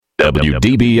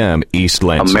WDBM East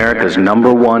Lansing. America's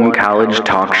 #1 college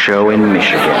talk show in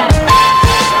Michigan.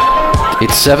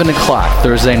 It's 7 o'clock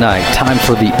Thursday night. Time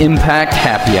for the Impact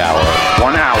Happy Hour.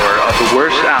 1 hour of the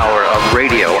worst hour of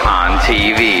radio on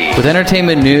TV. With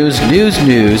entertainment news,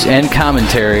 and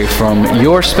commentary from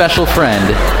your special friend,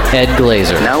 Ed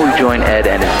Glazer. Now we join Ed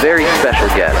and his very special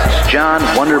guests, John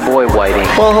Wonderboy Whiting.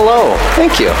 Well, hello.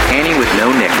 Thank you. Annie with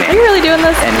no nickname. Are you really doing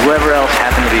this? And whoever else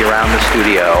happened to be around the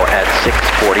studio at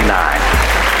 6:49.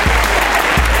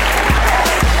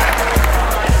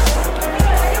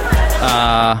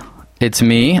 It's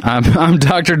me. I'm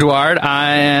Dr. Dward.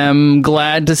 I am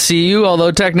glad to see you,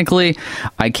 although technically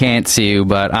I can't see you,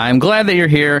 but I'm glad that you're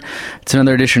here. It's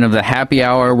another edition of the Happy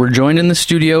Hour. We're joined in the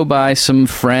studio by some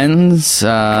friends,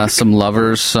 some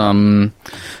lovers, some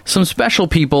special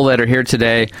people that are here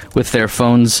today with their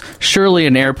phones surely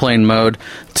in airplane mode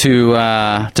to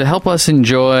help us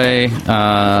enjoy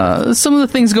some of the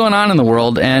things going on in the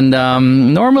world. And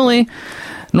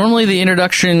Normally the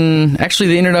introduction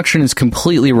is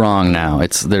completely wrong now.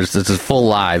 It's a full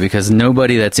lie because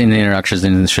nobody that's in the introduction is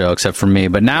in the show except for me.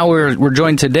 But now we're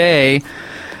joined today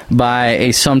by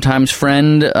a sometimes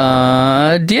friend,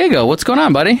 Diego. What's going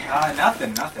on, buddy?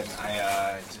 Nothing.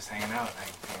 I just hanging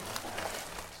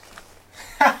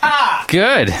out.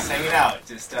 Good. Just hanging out.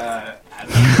 Just I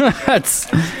don't know. That's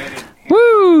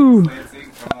woo.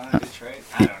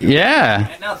 Yeah.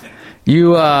 Nothing.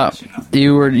 You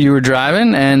were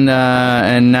driving and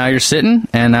now you're sitting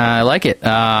and I like it.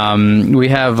 We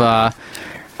have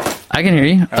I can hear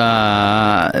you.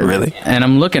 Really? And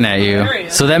I'm looking at you.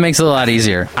 So that makes it a lot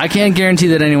easier. I can't guarantee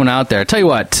that anyone out there. Tell you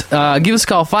what, give us a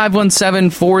call,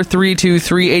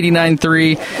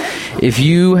 517-432-3893. If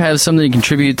you have something to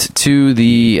contribute to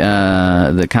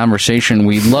the conversation,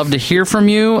 we'd love to hear from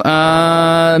you.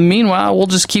 Meanwhile, we'll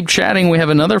just keep chatting. We have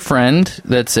another friend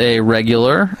that's a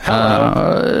regular.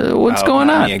 What's going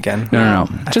on? Me again? No.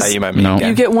 I thought you might be again.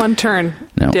 You get one turn,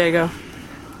 No. Diego.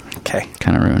 Okay.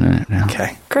 Kind of ruining it now.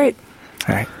 Okay. Great.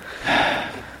 All right.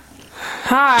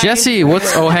 Hi. Jesse,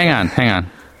 hang on.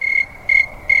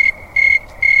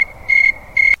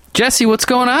 Jesse, what's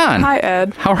going on? Hi,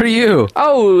 Ed. How are you?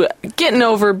 Oh, getting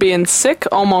over being sick.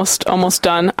 Almost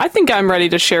done. I think I'm ready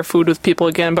to share food with people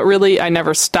again, but really, I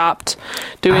never stopped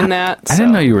doing that. I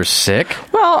didn't know you were sick.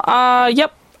 Well,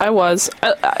 yep, I was.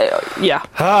 Yeah.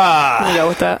 I'm gonna go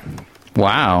with that.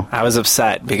 Wow. I was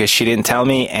upset because she didn't tell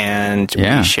me, and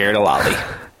we shared a lolly.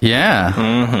 Yeah.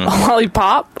 Mm-hmm. A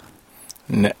lollipop?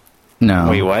 No.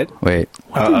 Wait, what? Wait.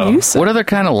 What did you say? What other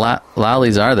kind of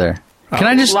lollies are there? Can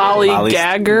I just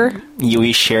lollygagger?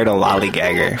 We shared a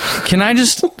lollygagger. Can I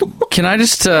just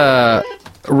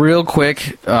real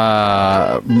quick?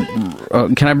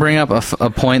 Can I bring up a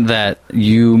point that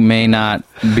you may not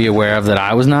be aware of that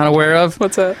I was not aware of?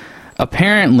 What's that?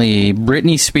 Apparently,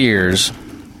 Britney Spears.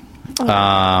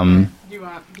 Britney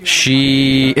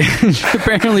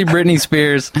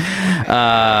Spears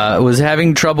was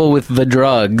having trouble with the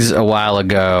drugs a while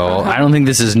ago. I don't think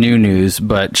this is new news,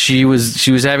 but she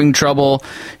was having trouble.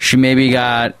 She maybe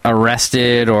got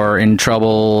arrested or in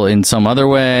trouble in some other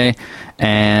way,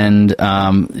 and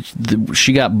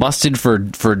she got busted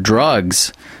for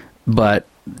drugs, but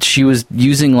she was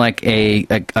using like a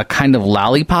kind of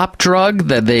lollipop drug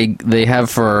that they have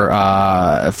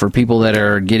for people that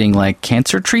are getting like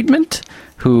cancer treatment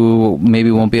who maybe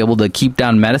won't be able to keep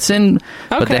down medicine,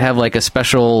 but they have like a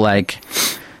special like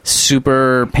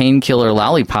super painkiller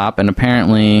lollipop, and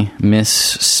apparently Miss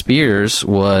Spears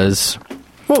was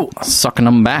sucking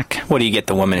them back. What do you get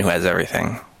the woman who has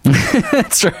everything?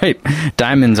 That's right.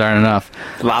 Diamonds aren't enough.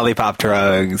 Lollipop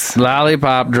drugs.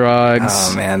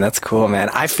 Oh, man, that's cool, man.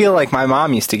 I feel like my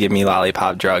mom used to give me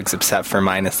lollipop drugs, except for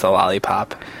minus the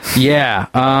lollipop. Yeah.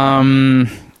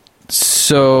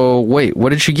 So, wait, what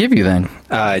did she give you then?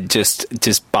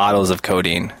 Just bottles of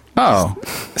codeine. Oh.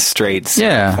 Straight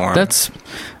form.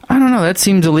 I don't know, that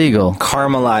seems illegal.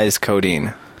 Caramelized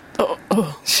codeine.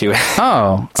 She would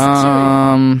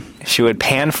she would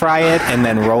pan fry it and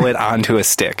then roll it onto a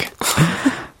stick.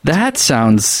 That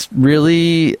sounds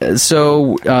really...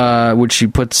 So, would she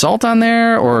put salt on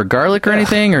there or garlic or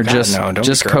anything, or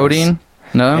just codeine?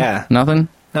 No? Yeah. Nothing?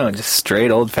 No, just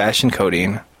straight old-fashioned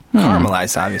codeine.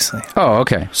 Caramelized, obviously. Oh,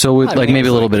 okay. So, with maybe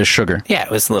a little bit of sugar. Yeah,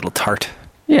 it was a little tart.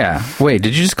 Yeah. Wait,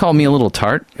 did you just call me a little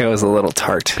tart? It was a little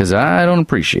tart. Because I don't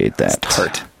appreciate that. It's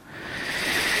tart.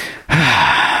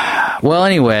 Well,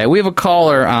 anyway, we have a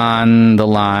caller on the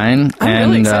line. I'm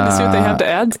really excited to see what they have to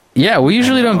add. Yeah, we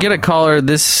usually don't get a caller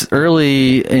this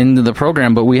early into the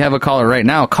program, but we have a caller right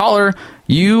now. Caller,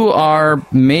 you are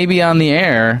maybe on the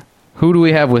air. Who do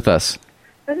we have with us?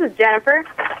 This is Jennifer.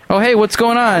 Oh, hey, what's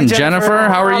going on, Jennifer?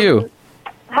 How are you?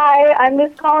 Hi, I'm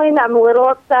just calling. I'm a little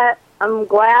upset. I'm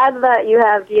glad that you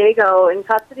have Diego in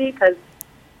custody because,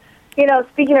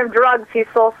 speaking of drugs, he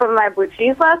stole some of my blue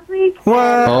cheese last week.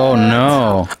 What? Oh,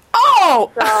 no. Oh!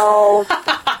 So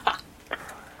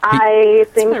I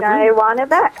think I want it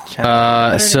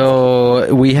back.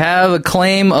 So we have a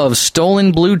claim of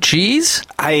stolen blue cheese?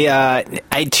 I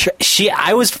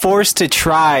was forced to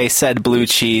try said blue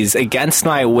cheese against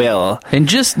my will. And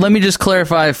let me just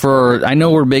clarify I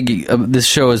know we're big, this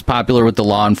show is popular with the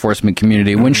law enforcement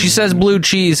community. When she says blue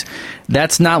cheese,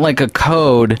 that's not like a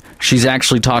code. She's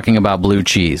actually talking about blue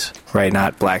cheese. Right,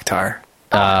 not black tar.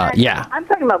 Yeah. I'm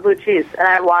talking about blue cheese, and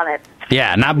I want it.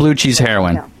 Yeah, not blue cheese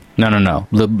heroin. No. No.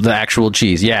 The actual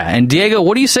cheese. Yeah. And Diego,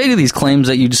 what do you say to these claims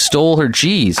that you stole her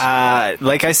cheese?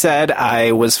 Like I said,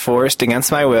 I was forced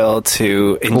against my will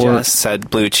to ingest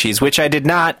said blue cheese, which I did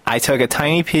not. I took a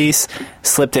tiny piece,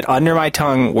 slipped it under my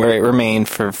tongue where it remained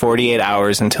for 48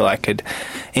 hours until I could,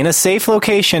 in a safe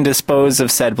location, dispose of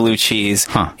said blue cheese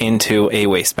into a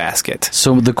wastebasket.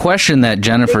 So the question that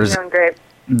Jennifer's... You're doing great.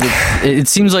 It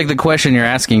seems like the question you're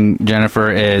asking,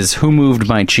 Jennifer, is who moved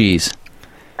my cheese?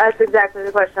 That's exactly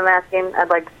the question I'm asking. I'd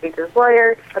like to speak to his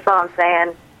lawyer. That's all I'm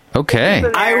saying. Okay.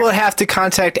 I will have to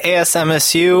contact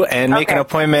ASMSU and make an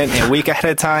appointment a week ahead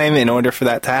of time in order for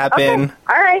that to happen. Okay.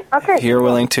 All right. Okay. If you're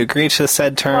willing to agree to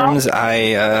said terms,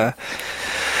 I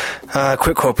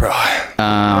quit quo pro.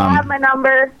 I have my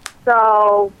number,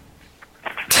 so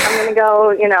I'm going to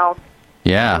go,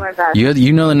 Yeah,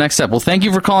 you know the next step. Well, thank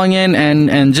you for calling in,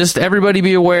 and just everybody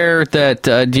be aware that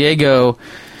Diego,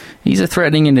 he's a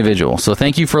threatening individual. So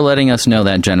thank you for letting us know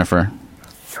that, Jennifer.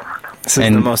 This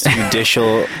is the most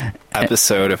judicial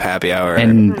episode of Happy Hour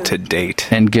to date.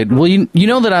 And good. Well, you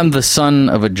know that I'm the son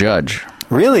of a judge.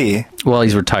 Really? Well,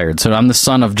 he's retired, so I'm the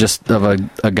son of a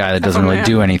guy that doesn't really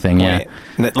do anything. Yeah,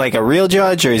 Wait, like a real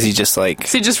judge, or is he just like?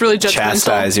 Is he just really judgmental?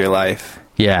 Chastise your life?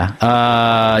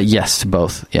 Yeah. Yes,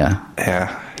 both. Yeah.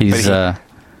 Yeah. He's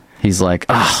like,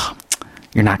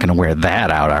 you're not going to wear that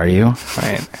out, are you?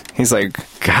 Right. He's like,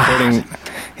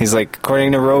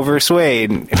 according to Roe v.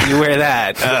 Wade, if you wear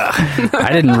that,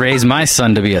 I didn't raise my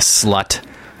son to be a slut.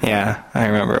 Yeah, I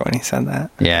remember when he said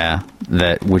that. Yeah,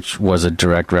 which was a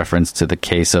direct reference to the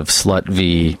case of Slut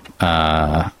v.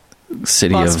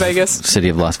 City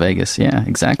of Las Vegas. Yeah,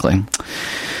 exactly.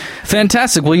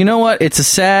 Fantastic. Well, you know what? It's a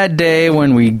sad day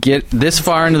when we get this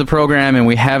far into the program and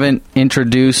we haven't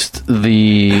introduced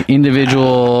the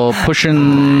individual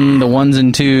pushing the ones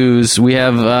and twos. We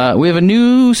have a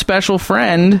new special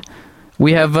friend.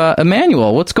 We have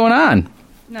Emmanuel. What's going on?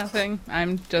 Nothing.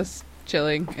 I'm just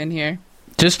chilling in here.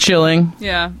 Just chilling.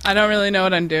 Yeah, I don't really know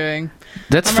what I'm doing.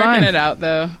 I'm fine. Working it out,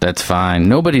 though. That's fine.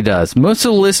 Nobody does. Most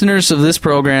of the listeners of this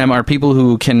program are people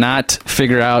who cannot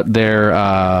figure out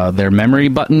their memory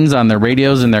buttons on their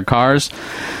radios in their cars,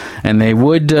 and they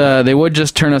would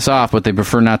just turn us off, but they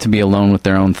prefer not to be alone with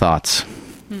their own thoughts.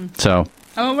 So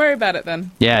I won't worry about it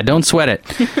then. Yeah, don't sweat it.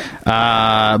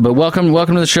 But welcome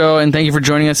to the show, and thank you for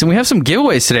joining us. And we have some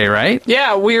giveaways today, right?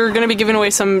 Yeah, we're going to be giving away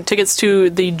some tickets to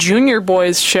the Junior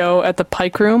Boys show at the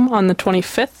Pike Room on the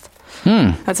 25th.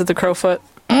 That's at the Crowfoot.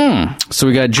 So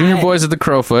we got Junior Boys at the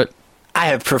Crowfoot. I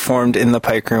have performed in the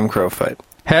Pike Room Crowfoot.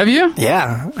 Have you?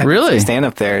 Yeah. Really? I stand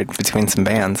up there between some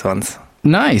bands once.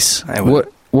 Nice.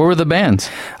 What were the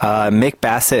bands? Mick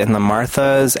Bassett and the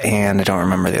Marthas, and I don't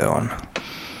remember the other one.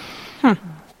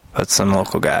 But some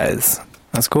local guys.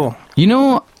 That's cool. You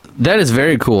know, that is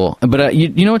very cool. But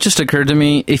you know what just occurred to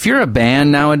me? If you're a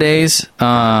band nowadays, you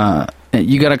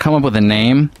got to come up with a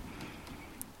name.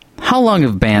 How long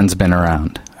have bands been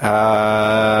around?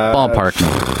 Ballpark me.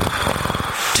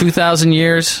 2,000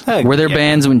 years? Were there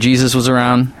bands when Jesus was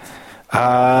around?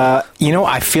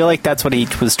 I feel like that's what he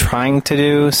was trying to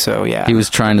do, so yeah. He was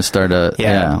trying to start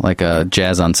like a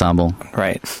jazz ensemble.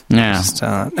 Right. Yeah. Just,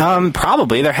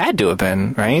 probably. There had to have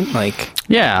been, right? Like.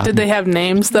 Yeah. Did they have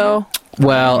names, though?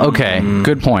 Well, okay.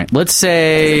 Good point. Let's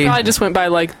say. They probably just went by,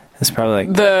 like. It's probably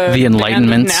like the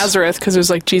Enlightenment, Nazareth, because there's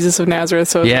like Jesus of Nazareth.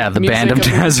 So yeah, the band of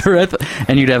Nazareth,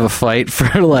 and you'd have a fight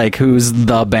for like who's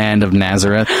the band of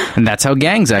Nazareth, and that's how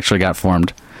gangs actually got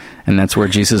formed, and that's where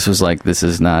Jesus was like, "This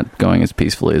is not going as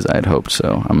peacefully as I had hoped,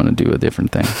 so I'm going to do a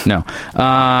different thing." No,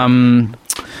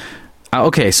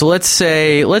 okay, so let's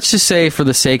just say, for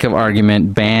the sake of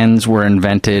argument, bands were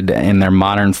invented in their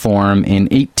modern form in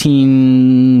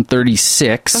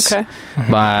 1836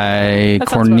 by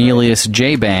Cornelius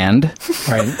J. Band.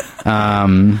 Right.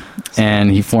 And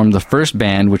he formed the first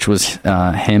band, which was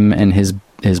him and his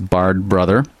bard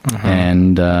brother,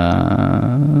 and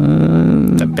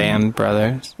the Band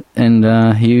Brothers. And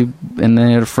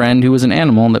they had a friend who was an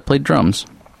animal that played drums.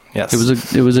 Yes.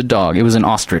 It was a dog. It was an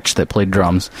ostrich that played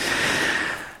drums.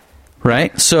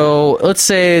 Right? So let's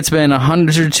say it's been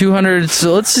 100 or 200.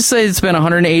 So let's just say it's been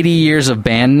 180 years of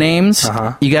band names.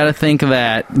 You got to think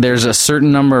that there's a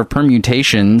certain number of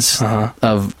permutations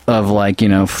of like,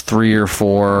 3 or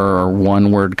 4 or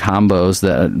one word combos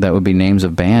that would be names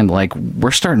of band. Like,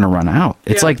 we're starting to run out.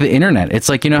 It's like the internet. It's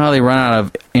like, how they run out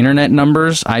of internet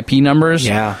numbers, IP numbers?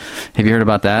 Yeah. Have you heard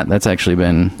about that? That's actually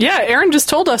been... Yeah, Aaron just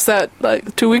told us that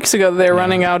like 2 weeks ago they're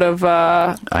running out of...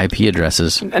 IP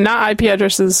addresses. Not IP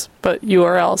addresses, but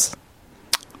URLs.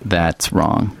 That's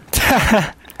wrong.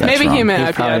 Maybe wrong. he meant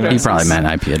IP addresses. He probably meant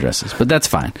IP addresses, but that's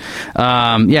fine.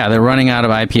 They're running out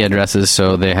of IP addresses,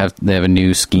 so they have a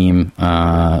new scheme.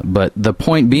 But the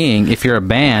point being, if you're a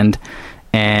band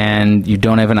and you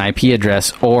don't have an IP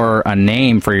address or a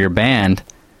name for your band,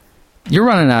 you're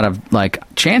running out of like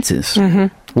chances.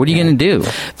 What are you going to do?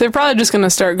 They're probably just going to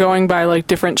start going by like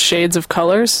different shades of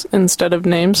colors instead of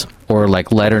names. Or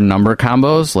like letter number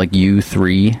combos, like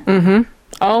U3.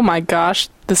 Oh my gosh,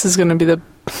 this is going to be the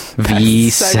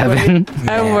V7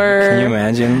 ever. Can you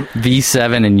imagine?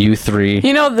 V7 and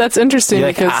U3. That's interesting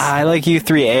Like, because I like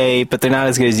U3A, but they're not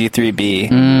as good as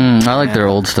U3B. I like their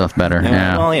old stuff better.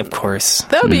 Yeah. Well, of course.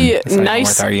 that would be It's not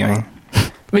nice worth arguing.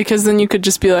 because then you could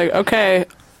just be like, okay,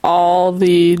 all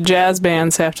the jazz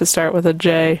bands have to start with a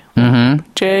J.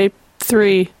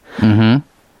 J3.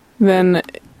 Then,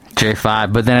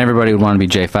 J5, but then everybody would want to be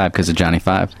J5 because of Johnny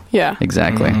 5. yeah.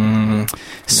 Exactly.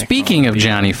 Speaking of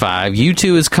Johnny 5,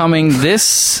 U2 is coming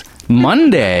this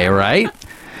Monday, right?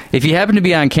 If you happen to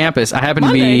be on campus, I happen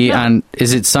to be Monday, on...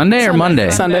 Is it Sunday or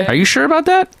Monday? Sunday. Are you sure about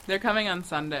that? They're coming on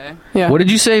Sunday. Yeah. What did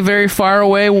you say, very far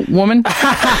away, woman?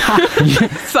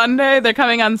 Sunday? They're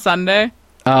coming on Sunday?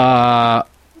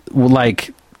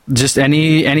 Like, just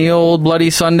any old Bloody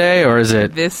Sunday, or is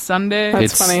it... This Sunday?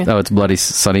 That's funny. Oh, it's Bloody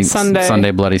Sunday.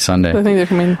 Sunday. Bloody Sunday. I think they're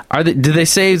coming. Do they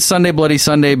say Sunday Bloody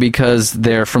Sunday because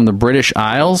they're from the British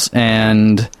Isles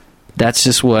and that's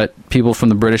just what people from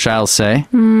the British Isles say?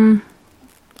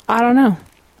 I don't know.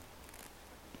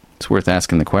 It's worth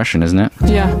asking the question, isn't it?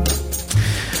 Yeah.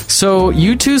 So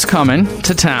U2's coming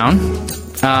to town.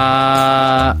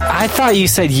 I thought you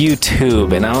said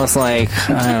YouTube, and I was like,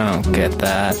 I don't get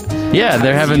that. Yeah,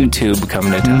 they're having YouTube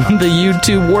coming to town. the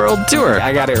YouTube World Tour.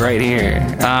 I got it right here.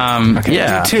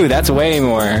 Yeah. YouTube, that's way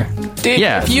more. Dude,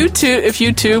 Yeah. if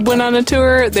YouTube went on a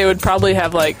tour, they would probably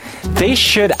have like They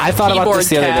should. I thought about this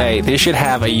the Keyboard other tab. day. They should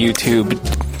have a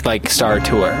YouTube like star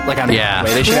tour, like on Yeah.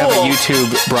 Broadway. They should have Cool. a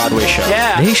YouTube Broadway show.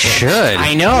 They should.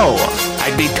 I know.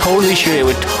 I'd be totally sure it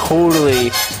would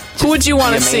totally. who would you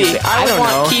want to be see? amazing. I would don't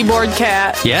want know. Keyboard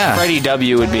Cat. Yeah. Freddie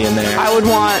W would be in there. I would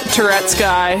want Tourette's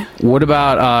guy. What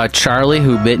about Charlie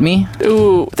Who Bit Me?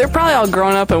 Ooh, they're probably all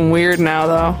grown up and weird now,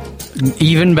 though.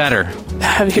 Even better.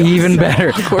 That'd be Even so better.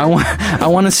 awkward. I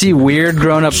want to see weird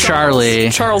grown-up Charlie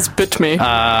Charles bit me.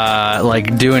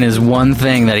 like doing his one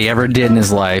thing that he ever did in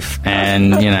his life,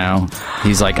 and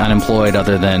he's like unemployed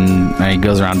other than he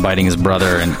goes around biting his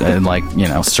brother and like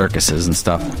circuses and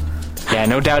stuff. Yeah,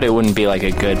 no doubt it wouldn't be like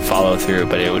a good follow through,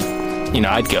 but it would.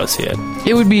 I'd go see it.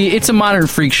 It's a modern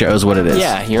freak show is what it is.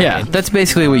 Yeah, you're right. That's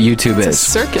basically what YouTube it's a is.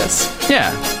 circus.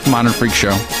 Yeah, modern freak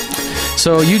show.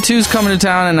 So U2's coming to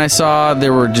town, and I saw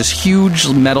there were just huge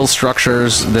metal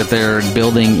structures that they're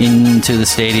building into the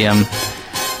stadium,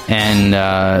 and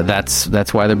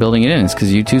that's why they're building it in. It's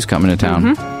because U2's coming to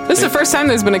town. This is the first time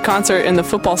there's been a concert in the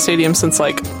football stadium since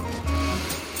like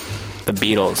The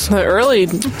Beatles. the early.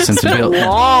 Since It's been a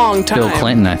long time. Bill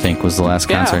Clinton, I think, was the last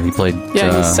Yeah. concert. He played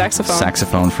Yeah, he's saxophone.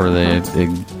 saxophone for the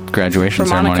graduation For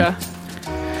ceremony. Monica.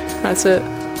 That's it.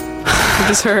 I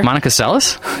just heard. Monica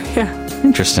Seles? Yeah.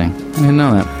 Interesting. I didn't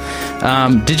know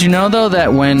that. Did you know, though,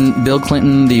 that when Bill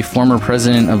Clinton, the former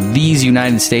president of these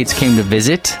United States, came to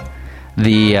visit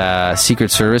the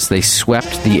Secret Service, they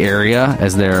swept the area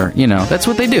as their, that's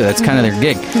what they do. That's kind of their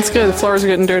gig. It's good. The floors are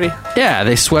getting dirty. Yeah,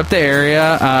 they swept the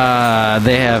area.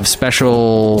 They have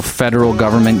special federal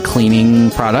government cleaning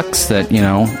products that,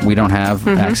 we don't have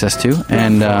access to.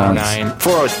 And 409.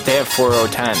 They have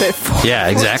 4010. They have yeah,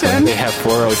 exactly. They have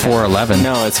 4010. 411.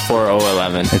 No, it's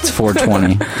 4011. It's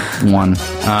 421.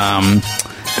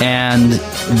 And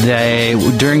they,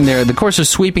 during the course of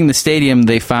sweeping the stadium,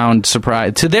 they found,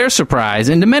 to their surprise,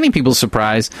 and to many people's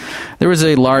surprise, there was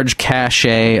a large cache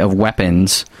of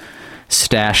weapons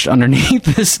stashed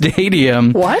underneath the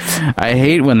stadium. What? I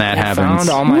hate when that happens. Found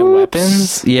all my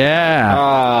weapons.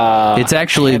 Yeah. It's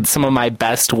actually I had some of my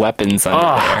best weapons under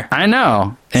there. I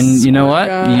know. And you know what?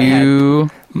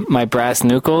 God. My brass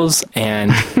knuckles and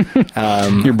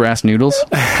Your brass noodles?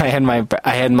 I had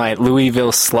my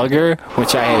Louisville Slugger,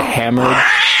 which I had hammered.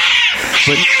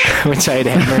 which I'd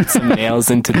hammered some nails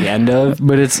into the end of.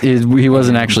 But he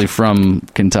wasn't actually from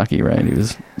Kentucky, right? He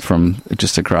was from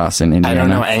just across in Indiana. I don't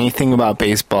know anything about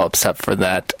baseball except for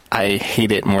that I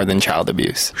hate it more than child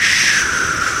abuse.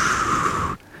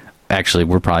 Actually,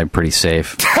 we're probably pretty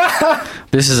safe.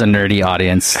 This is a nerdy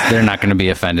audience. They're not going to be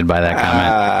offended by that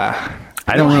comment.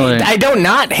 I don't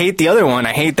not hate the other one.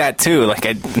 I hate that too. Like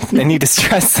I need to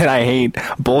stress that I hate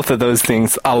both of those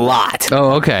things a lot.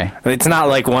 Oh, okay. It's not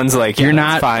like one's like you're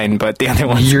not fine, but the other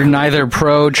one's you're neither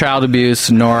pro child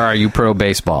abuse nor are you pro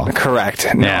baseball.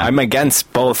 Correct. No, I'm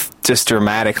against both just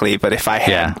dramatically. But if I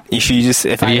had, if you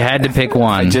had to pick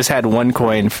one, I just had one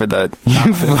coin for the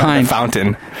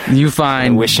fountain. You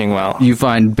find wishing well. You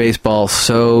find baseball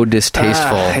so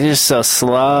distasteful. It's just so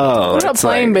slow. What about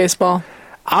playing baseball?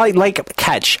 I like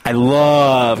catch. I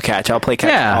love catch. I'll play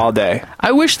catch all day.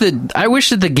 I wish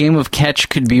that the game of catch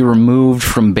could be removed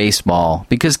from baseball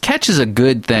because catch is a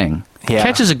good thing. Yeah.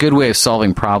 Catch is a good way of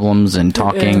solving problems and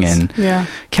talking and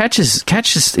catch is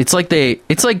it's like they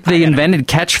invented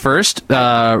catch first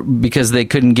because they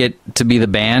couldn't get to be the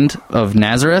band of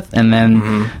Nazareth and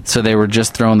then so they were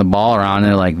just throwing the ball around and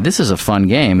they're like, this is a fun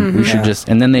game. We should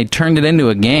and then they turned it into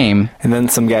a game. And then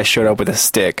some guy showed up with a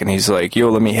stick and he's like, yo,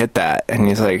 let me hit that. And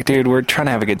he's like, dude, we're trying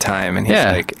to have a good time. And he's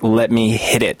like, let me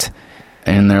hit it.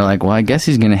 And they're like, well, I guess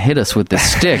he's going to hit us with the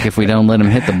stick if we don't let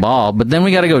him hit the ball. But then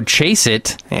we got to go chase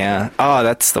it. Yeah. Oh,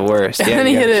 that's the worst. And then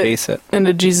he hit it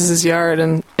into Jesus' yard,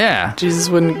 and Jesus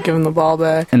wouldn't give him the ball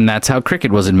back. And that's how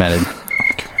cricket was invented.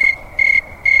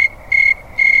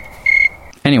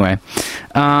 Anyway.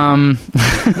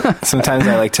 Sometimes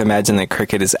I like to imagine that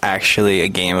cricket is actually a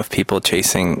game of people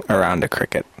chasing around a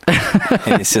cricket.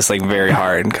 And it's just like very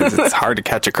hard because it's hard to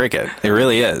catch a cricket. It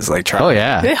really is. Like try. Oh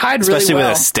yeah, they hide especially really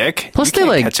well. With a stick. Plus, you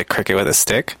can't catch a cricket with a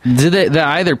stick. Do they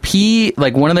either pee?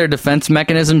 Like one of their defense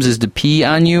mechanisms is to pee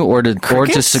on you, or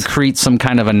to secrete some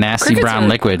kind of a nasty brown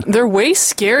liquid. They're way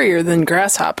scarier than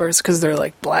grasshoppers because they're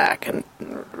like black and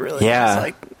really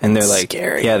and they're like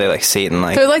scary. Yeah, they're like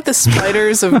Satan-like. They're like the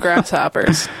spiders of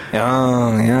grasshoppers.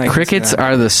 Oh yeah, crickets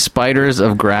are the spiders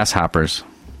of grasshoppers.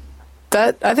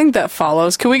 I think that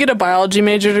follows. Can we get a biology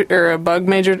major or a bug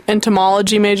major,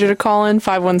 entomology major to call in?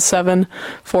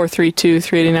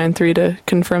 517-432-3893 to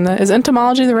confirm that. Is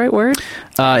entomology the right word?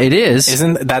 It is.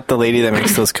 Isn't that the lady that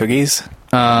makes those cookies?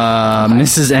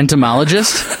 Mrs.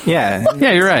 Entomologist? Yeah.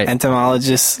 Yeah, you're right.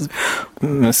 Entomologist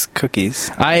Miss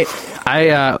Cookies.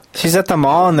 She's at the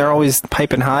mall and they're always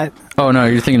piping hot. Oh no,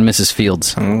 you're thinking of Mrs.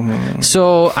 Fields. Mm-hmm.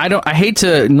 So I hate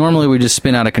to, normally we just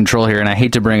spin out of control here, and I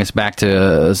hate to bring us back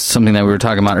to something that we were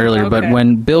talking about earlier, but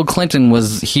when Bill Clinton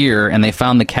was here and they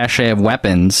found the cache of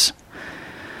weapons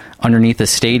underneath the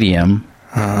stadium,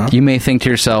 you may think to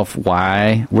yourself,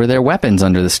 why were there weapons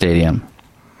under the stadium?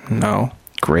 No.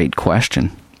 Great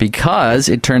question. Because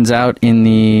it turns out in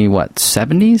the,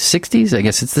 70s, 60s? I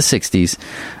guess it's the 60s.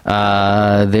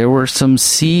 There were some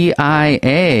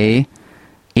CIA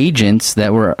agents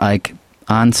that were like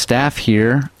on staff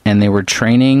here, and they were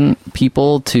training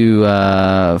people to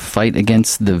fight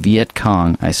against the Viet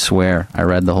Cong. I swear, I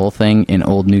read the whole thing in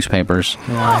old newspapers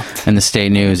and the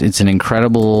state news. It's an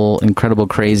incredible,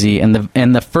 crazy. And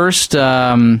the first,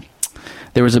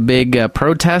 there was a big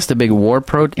protest, a big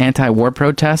anti-war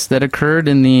protest that occurred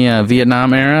in the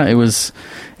Vietnam era. It was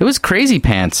crazy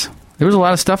pants. There was a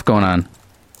lot of stuff going on.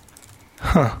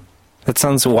 Huh. That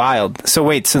sounds wild. So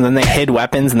wait, so then they hid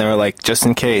weapons and they were like, just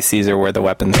in case, these are where the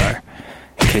weapons are.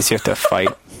 In case you have to fight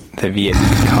the Viet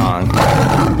Cong.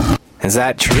 Is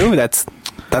that true? That's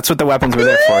what the weapons were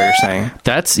there for, you're saying?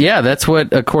 That's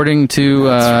what, according to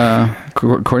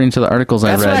the articles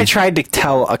I read. That's what I tried to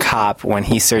tell a cop when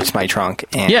he searched my trunk.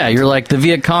 And you're like, the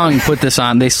Viet Cong put this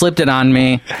on. They slipped it on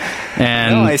me.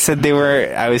 And no, I said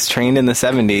I was trained in the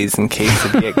 70s in case the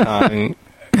Viet Cong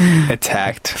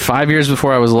attacked. 5 years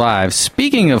before I was alive.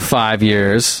 Speaking of 5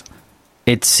 years,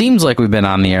 it seems like we've been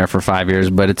on the air for 5 years,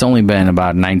 but it's only been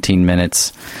about 19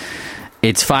 minutes.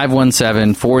 It's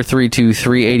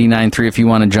 517-432-3893 if you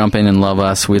want to jump in and love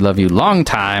us. We love you long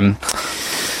time.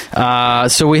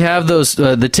 So we have those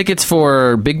the tickets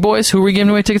for Big Boys. Who are we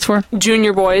giving away tickets for?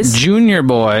 Junior Boys. Junior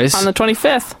Boys. On the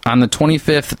 25th. On the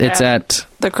 25th. It's at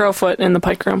the Crowfoot in the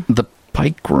Pike Room. The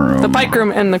Pike Room. The Pike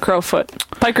Room and the Crowfoot.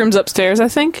 Pike Room's upstairs, I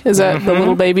think. Is that the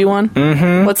little baby one?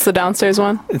 Mm-hmm. What's the downstairs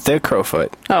one? It's the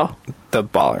Crowfoot. Oh. The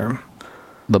Baller Room.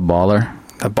 The Baller?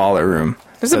 The Baller Room.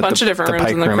 There's a bunch of different rooms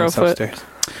in the Crowfoot.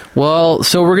 Well,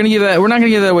 so we're going to give that. We're not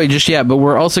going to give that away just yet, but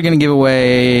we're also going to give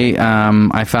away.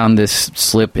 I found this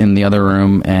slip in the other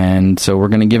room, and so we're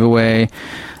going to give away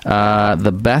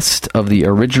the best of the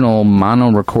original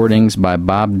mono recordings by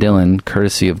Bob Dylan,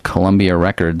 courtesy of Columbia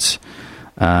Records.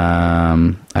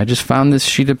 I just found this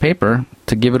sheet of paper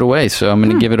to give it away, so I'm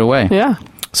going to give it away. Yeah.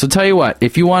 So tell you what,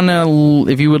 if you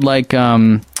would like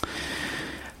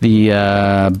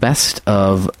the best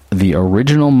of the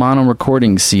original mono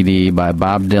recording CD by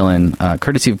Bob Dylan,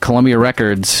 courtesy of Columbia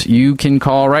Records, you can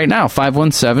call right now,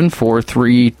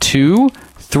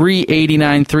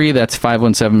 517-432-3893. That's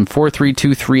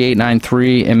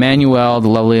 517-432-3893. Emmanuel, the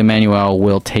lovely Emmanuel,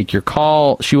 will take your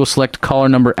call. She will select caller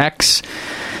number X,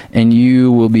 and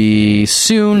you will be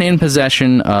soon in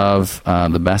possession of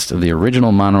the best of the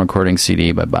original mono recording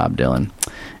CD by Bob Dylan.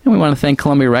 And we want to thank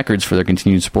Columbia Records for their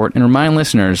continued support and remind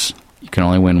listeners you can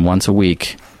only win once a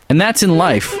week. And that's in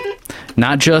life,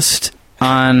 not just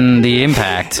on the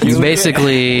Impact. You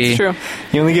basically... It's true.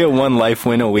 You only get one life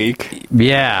win a week.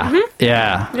 Yeah,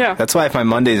 yeah. Yeah. That's why if my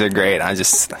Mondays are great, I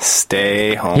just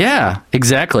stay home. Yeah,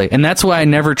 exactly. And that's why I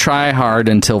never try hard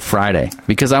until Friday,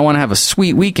 because I want to have a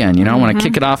sweet weekend, you know? I want to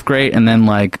kick it off great, and then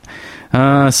like,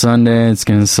 Sunday, it's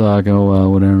going to suck, oh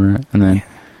well, whatever. And then,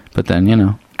 but then, you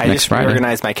know, I next just Friday.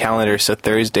 reorganized my calendar, so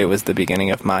Thursday was the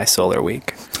beginning of my solar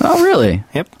week. Oh, really?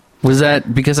 Yep. Was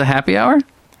that because of happy hour?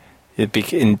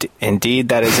 Indeed,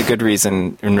 that is a good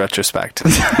reason in retrospect.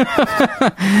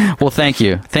 Well, thank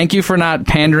you. Thank you for not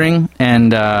pandering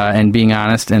and being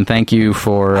honest, and thank you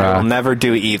for... I will never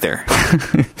do either.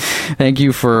 Thank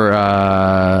you for,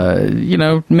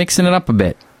 mixing it up a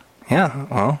bit. Yeah,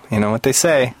 well, you know what they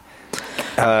say.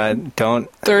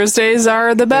 Thursdays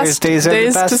are the best Thursdays are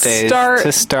the best days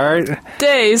to start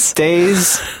days.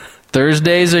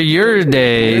 Thursdays are your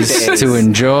days to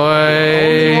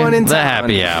enjoy one in the town.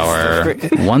 happy hour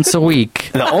once a week.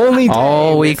 The only day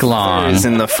all week with long furs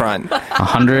in the front.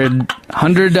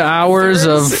 100 hours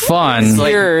of fun.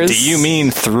 Like, Years. do you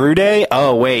mean through day?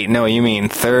 Oh wait, no, you mean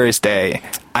Thursday.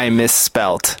 I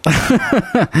misspelt.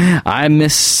 I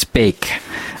missspake.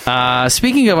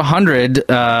 Speaking of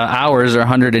 100 hours or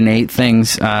 108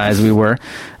 things, as we were,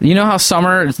 you know how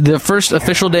the first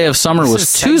official day of summer was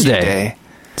This is Tuesday. Segu Day.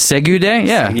 Segu Day?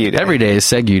 Yeah. Segu Day. Every day is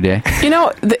Segu Day. You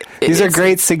know, These are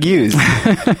great segues.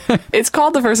 It's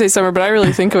called the first day of summer, but I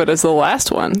really think of it as the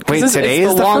last one. 'Cause Wait, today it's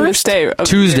is the the longest first? day of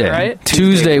Tuesday. the year, right?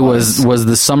 Tuesday was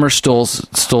the summer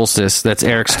solstice. That's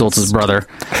Eric Stoltz's brother.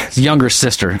 His younger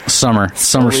sister, Summer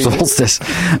solstice.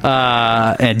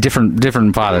 And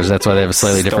different fathers. That's why they have a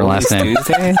slightly different last name.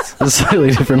 Tuesdays? A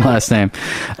slightly different last name.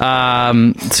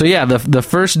 So yeah, the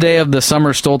first day of the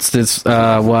summer solstice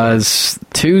was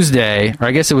Tuesday, or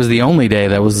I guess it was the only day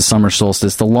that was the summer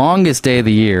solstice, the longest day of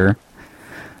the year,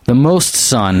 the most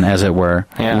sun, as it were,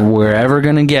 we're ever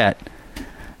going to get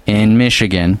in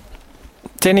Michigan.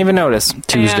 Didn't even notice.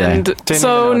 Tuesday. And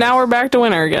so now we're back to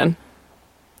winter again.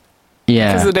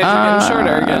 Yeah. Because the days are getting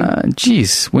shorter again.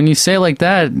 Jeez, when you say it like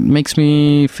that, it makes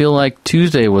me feel like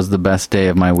Tuesday was the best day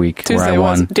of my week where I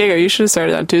won. Diego, you should have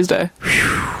started on Tuesday.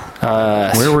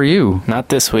 Where were you? Not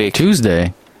this week.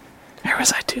 Tuesday. Where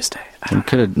was I Tuesday?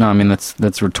 Could have. No, I mean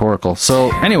that's rhetorical.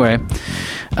 So anyway,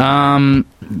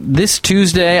 this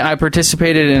Tuesday I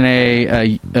participated in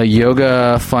a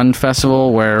yoga fun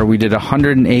festival where we did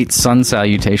 108 sun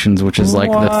salutations, which is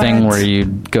like the thing where you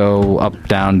go up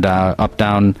dog,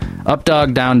 down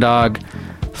dog,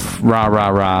 rah rah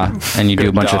rah, and you do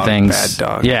a bunch of dog, things. bad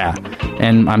dog. Yeah,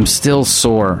 and I'm still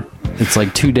sore. It's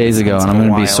like 2 days ago, and I'm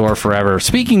going to be sore forever.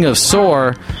 Speaking of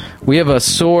sore, we have a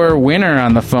sore winner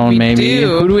on the phone, maybe.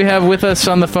 do. Who do we have with us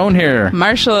on the phone here?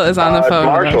 Marshall is on the phone.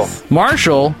 Marshall. With us.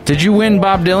 Marshall, did you win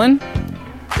Bob Dylan?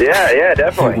 Yeah,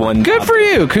 definitely. Good for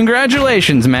you.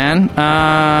 Congratulations, man.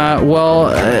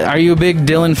 Are you a big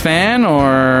Dylan fan,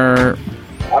 or...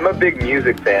 I'm a big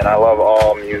music fan. I love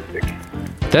all music.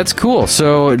 That's cool.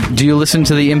 So, do you listen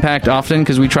to The Impact often?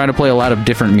 Because we try to play a lot of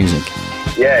different music.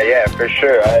 Yeah, for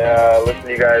sure. I listen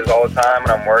to you guys all the time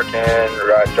when I'm working,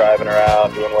 driving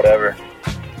around, doing whatever.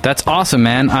 That's awesome,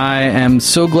 man. I am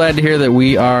so glad to hear that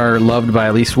we are loved by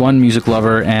at least one music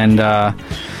lover, and I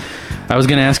was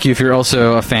going to ask you if you're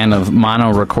also a fan of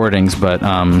mono recordings, but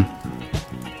I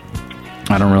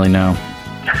don't really know.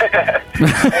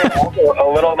 And also, a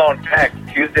little known fact,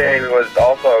 Tuesday was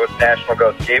also National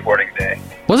Go Skateboarding Day.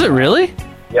 Was it really?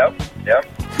 Yep.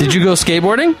 Did you go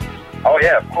skateboarding? Oh,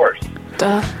 yeah, of course.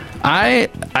 Duh. I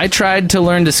tried to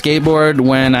learn to skateboard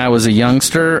when I was a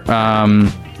youngster,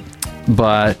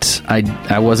 but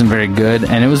I wasn't very good,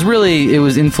 and it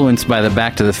was influenced by the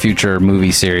Back to the Future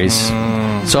movie series.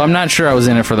 So I'm not sure I was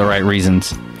in it for the right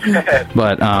reasons.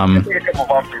 But Take a couple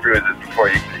bumps and bruises before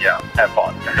you can, have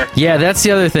fun. yeah, that's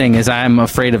the other thing, is I'm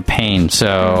afraid of pain,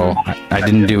 so I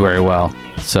didn't do very well.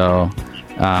 So,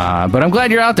 but I'm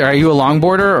glad you're out there. Are you a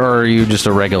longboarder, or are you just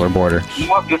a regular boarder?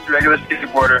 Just a regular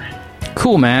skateboarder.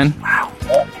 Cool, man. Wow.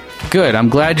 good. I'm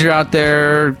glad you're out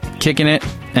there kicking it.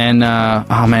 And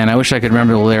oh man, I wish I could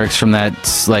remember the lyrics from that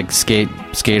like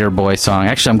Skater Boy song.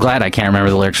 Actually, I'm glad I can't remember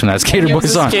the lyrics from that Skater Boy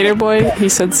song. Skater Boy. He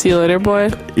said, "See you later, boy."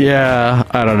 Yeah,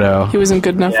 I don't know. He wasn't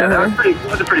good enough for her. It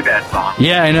was a pretty bad song.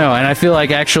 Yeah, I know, and I feel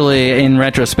like actually, in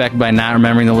retrospect, by not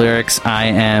remembering the lyrics, I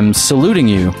am saluting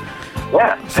you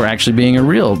for actually being a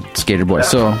real Skater Boy.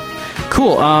 So.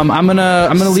 Cool. I'm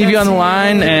gonna leave you on the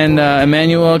line, and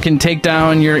Emmanuel can take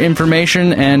down your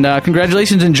information. And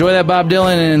congratulations, enjoy that Bob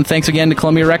Dylan, and thanks again to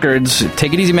Columbia Records.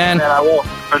 Take it easy, man. Yeah, I will.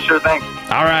 For sure, thanks.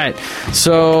 All right.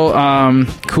 So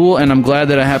cool, and I'm glad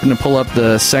that I happened to pull up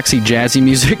the sexy jazzy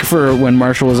music for when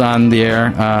Marshall was on the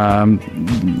air,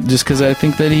 just because I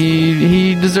think that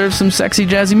he deserves some sexy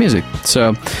jazzy music.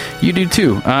 So you do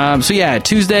too. So yeah,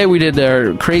 Tuesday we did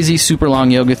our crazy super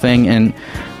long yoga thing, and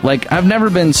like, I've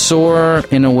never been sore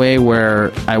in a way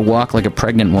where I walk like a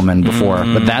pregnant woman before,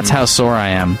 but that's how sore I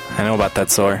am. I know about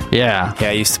that sore. Yeah. Yeah,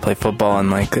 I used to play football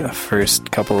in like the first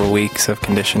couple of weeks of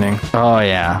conditioning. Oh,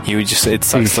 yeah. You would just, it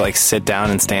sucks to like sit down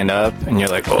and stand up, and you're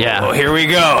like, oh, Yeah. here we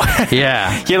go.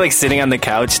 Yeah. You're like sitting on the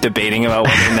couch debating about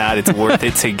whether or not it's worth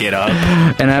it to get up.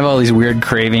 And I have all these weird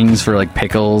cravings for like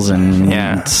pickles and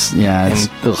it's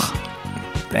ugh.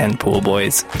 And pool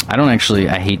boys.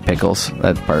 I hate pickles.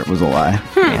 That part was a lie.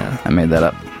 Yeah, I made that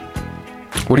up.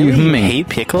 What are you humming? Hate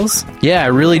pickles? Yeah, I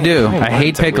really do. I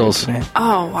hate That's a weird pickles. name.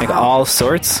 Oh, wow. Like all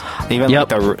sorts? Even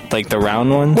like the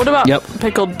round ones? What about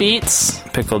pickled beets?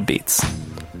 Pickled beets.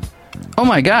 Oh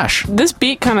my gosh. This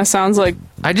beat kind of sounds like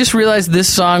I just realized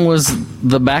this song was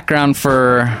the background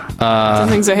for 10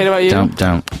 Things I Hate About You. Don't.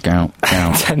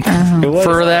 It was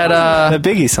For that the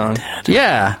Biggie song.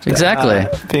 Yeah, exactly.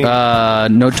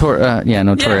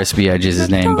 Notorious B.I.G. is his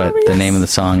name, but the name of the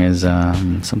song is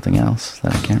something else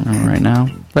that I can't remember right now.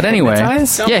 But anyway,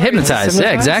 Hypnotize? yeah, Hypnotize.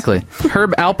 Yeah, exactly.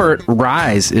 Herb Alpert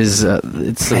Rise is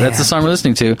that's the song we're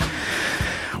listening to.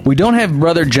 We don't have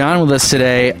Brother John with us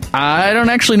today. I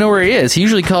don't actually know where he is. He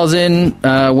usually calls in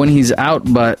when he's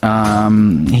out, but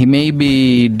he may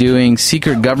be doing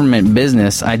secret government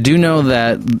business. I do know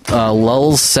that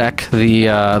Lulzsec,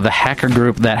 the hacker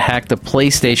group that hacked the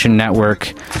PlayStation Network,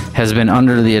 has been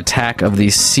under the attack of the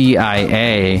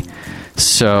CIA.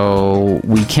 So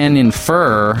we can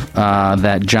infer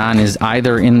that John is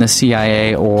either in the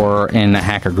CIA or in the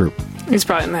hacker group. He's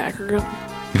probably in the hacker group.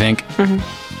 You think?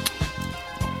 Mm-hmm.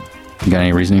 You got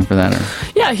any reasoning for that?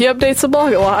 Or? Yeah, he updates the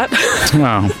blog a lot.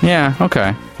 Oh, yeah,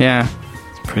 okay. Yeah.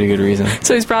 Pretty good reason.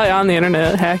 So he's probably on the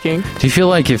internet hacking. Do you feel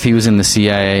like if he was in the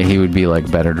CIA, he would be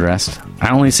like better dressed? I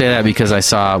only say that because I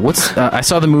saw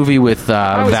the movie with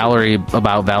Valerie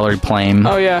Plame.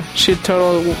 Oh yeah, she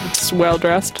totally well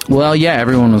dressed. Well, yeah,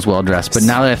 everyone was well dressed, but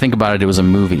now that I think about it, it was a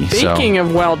movie. Speaking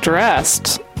of well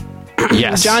dressed,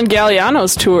 yes, John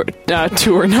Galliano's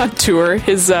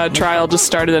his trial just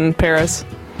started in Paris.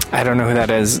 I don't know who that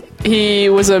is. He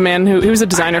was a man he was a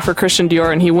designer for Christian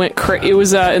Dior, and he went. It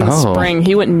was in the spring.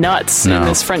 He went nuts in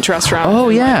this French restaurant. Oh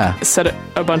yeah, said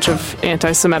a bunch of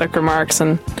anti-Semitic remarks,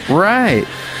 and right.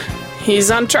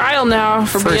 He's on trial now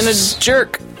for being a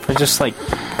jerk. For just like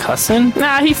cussing?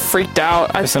 Nah, he freaked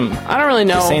out. I don't really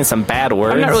know. Just saying some bad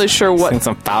words. I'm not really sure what. Saying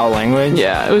some foul language.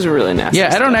 Yeah, it was really nasty.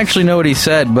 Yeah, I don't actually know what he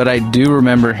said, but I do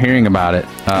remember hearing about it.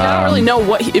 I don't really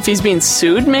know if he's being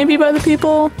sued maybe by the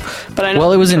people, but I know.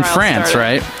 Well, it was in France,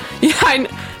 right? Yeah.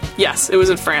 Yes, it was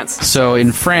in France. So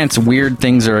in France, weird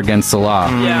things are against the law.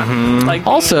 Yeah. Like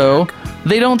also,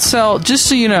 they don't sell. Just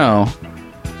so you know,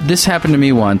 this happened to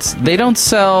me once. They don't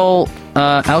sell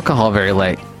alcohol very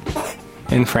late.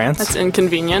 In France? That's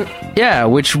inconvenient. Yeah,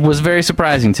 which was very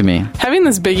surprising to me. Having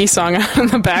this Biggie song on in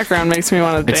the background makes me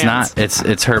want to dance.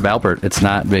 It's Herb Alpert. It's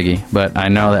not Biggie. But I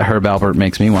know that Herb Alpert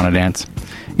makes me want to dance.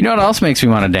 You know what else makes me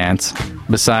want to dance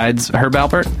besides Herb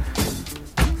Alpert?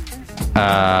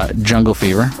 Jungle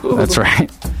Fever. Ooh. That's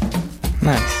right.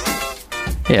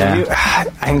 Nice. Yeah.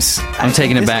 I'm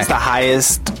taking it back. This is the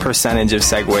highest percentage of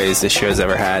segues this show's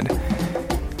ever had.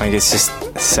 Like, it's just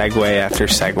segue after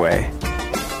segue.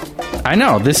 I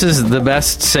know. This is the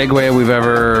best segue we've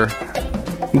ever...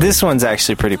 This one's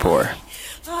actually pretty poor.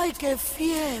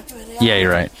 Yeah, you're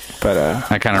right. But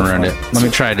I kind of ruined it. Let me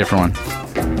try a different one.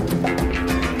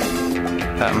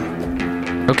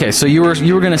 Okay, so you were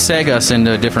going to seg us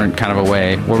into a different kind of a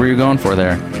way. What were you going for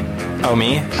there? Oh,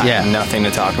 me? Yeah. I had nothing to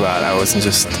talk about. I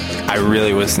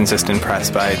really wasn't just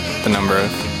impressed by the number of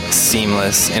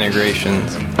seamless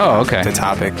integrations. Oh, okay. The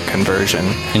topic conversion.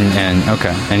 And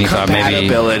you thought maybe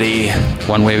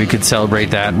one way we could celebrate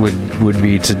that would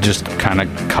be to just kind of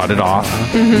cut it off.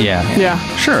 Mm-hmm. Yeah. Yeah.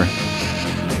 Sure.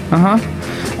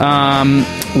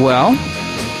 Well,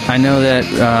 I know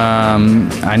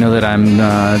that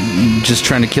I'm just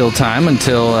trying to kill time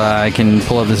until I can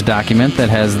pull up this document that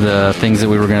has the things that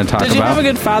we were going to talk about. Did you have a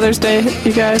good Father's Day,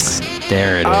 you guys?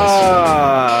 There it is.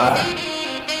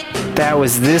 That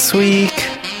was this week.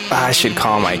 I should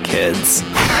call my kids.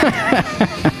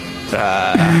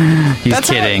 He's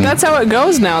kidding. That's how it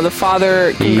goes now. The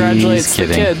father congratulates the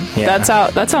kid. Yeah.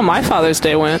 That's how my Father's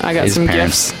Day went. I got His some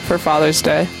parents. gifts for Father's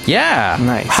Day. Yeah.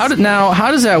 Nice. How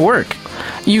does that work?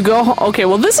 You go. Okay.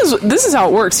 Well, this is how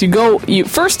it works. You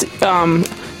first.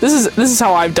 This is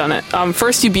how I've done it.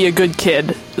 First, you be a good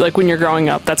kid, like when you're growing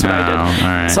up. That's what I did. All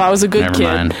right. So I was a good Never kid,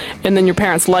 mind. and then your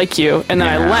parents like you, and then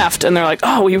I Yeah. left, and they're like,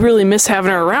 "Oh, we really miss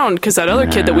having her around because that other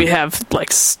kid that we have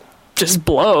just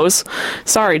blows."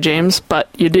 Sorry, James, but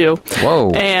you do. Whoa.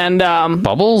 And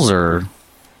Bubbles or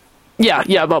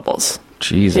yeah, Bubbles.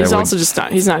 jeez, He's also just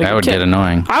not. He's not a that good would kid. get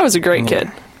annoying. I was a great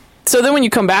kid. So then when you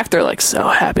come back, they're like so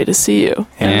happy to see you.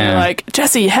 And Yeah. they're like,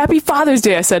 "Jesse, happy Father's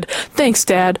Day." I said, "Thanks,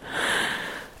 Dad."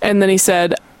 And then he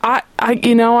said, I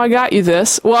got you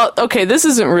this. Well, okay, this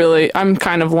isn't really, I'm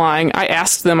kind of lying. I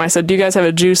asked them, I said, "Do you guys have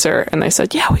a juicer?" And they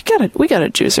said, "Yeah, we got a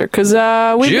juicer." Because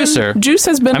Juicer? Juice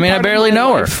has been I mean, I part of barely my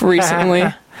know her. life recently.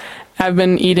 I've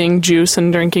been eating juice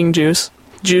and drinking juiced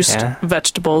Yeah.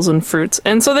 vegetables and fruits.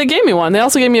 And so they gave me one. They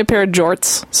also gave me a pair of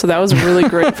jorts. So that was a really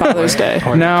great Father's Day.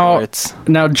 Now Jorts.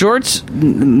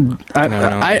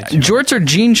 jorts are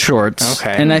jean shorts,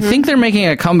 Okay. and I think they're making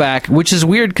a comeback, which is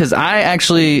weird because I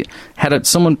actually had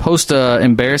someone post an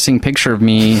embarrassing picture of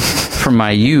me from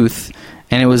my youth,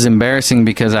 and it was embarrassing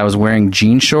because I was wearing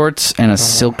jean shorts and a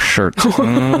silk shirt.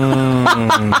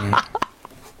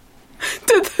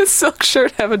 Did the silk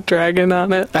shirt have a dragon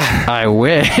on it? I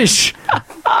wish.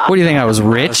 What do you think? I was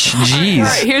rich? Jeez. All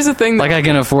right, here's the thing. Like I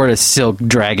can afford a silk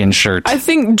dragon shirt. I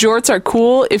think jorts are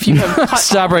cool if you have cut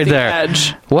Stop off right the there.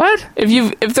 edge. What?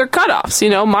 If they're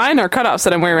cutoffs, mine are cutoffs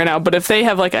that I'm wearing right now. But if they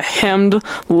have like a hemmed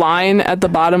line at the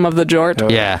bottom of the jort,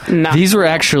 Yeah. Nah. These were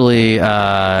actually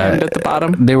hemmed at the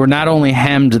bottom. they were not only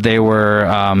hemmed, they were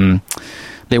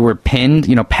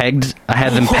pinned, pegged. I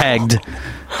had them pegged.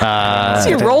 So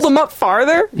you rolled them up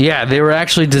farther. Yeah, they were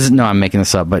actually no, I'm making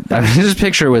this up, but just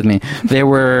picture it with me. They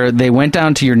went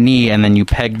down to your knee and then you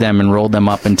pegged them and rolled them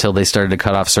up until they started to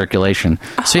cut off circulation.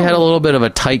 So you had a little bit of a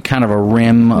tight kind of a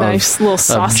rim Nice little of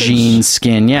sausage. jean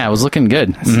skin. Yeah, it was looking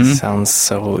good. Mhm. Sounds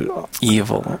so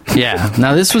evil. Yeah.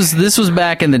 Now this was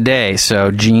back in the day,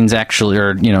 so jeans actually,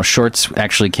 or shorts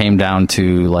actually came down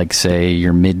to like say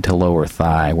your mid to lower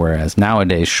thigh, whereas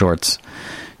nowadays shorts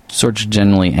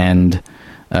generally end,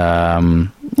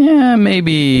 maybe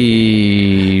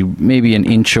an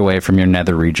inch away from your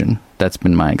nether region. That's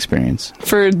been my experience.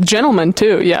 For gentlemen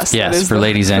too, yes. Yes, that is for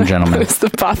ladies and gentlemen. That is the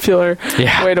popular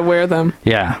Yeah. way to wear them.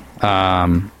 Yeah.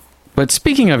 But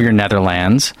speaking of your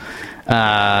Netherlands,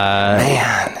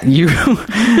 you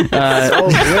Oh,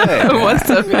 good. What's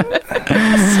up?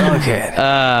 So good.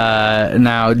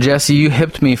 now, Jesse, you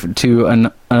hipped me to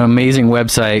an amazing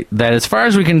website that, as far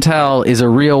as we can tell, is a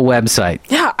real website.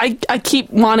 Yeah, I keep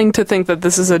wanting to think that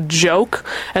this is a joke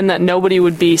and that nobody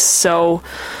would be so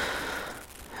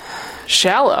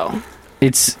shallow.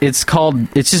 It's just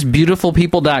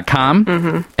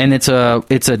beautifulpeople.com, and it's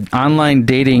an online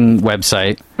dating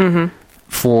website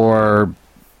for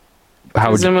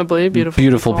Presumably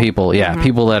beautiful people. Yeah,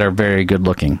 people that are very good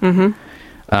looking.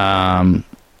 And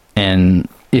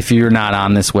if you're not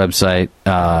on this website,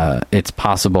 it's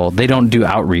possible they don't do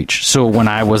outreach. So when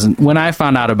I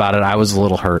found out about it, I was a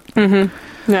little hurt.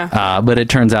 Yeah. But it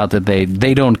turns out that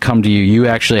they don't come to you. You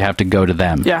actually have to go to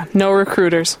them. Yeah, no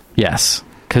recruiters. Yes.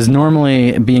 Because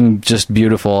normally, being just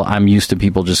beautiful, I'm used to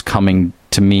people just coming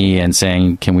to me and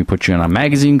saying, "Can we put you on a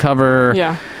magazine cover?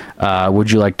 Yeah. Would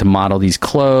you like to model these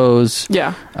clothes?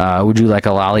 Yeah. Would you like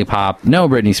a lollipop? No,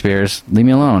 Britney Spears, leave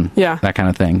me alone." Yeah. That kind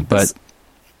of thing. But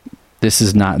this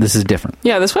is different.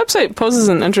 Yeah, this website poses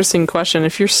an interesting question.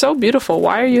 If you're so beautiful,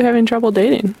 why are you having trouble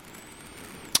dating?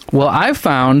 Well, I've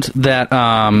found that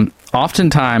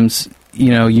oftentimes,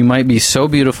 you might be so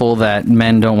beautiful that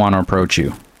men don't want to approach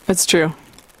you. It's true.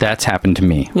 That's happened to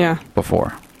me Yeah.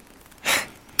 before.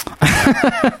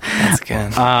 That's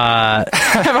good. I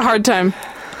have a hard time.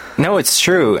 No, it's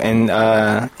true. And,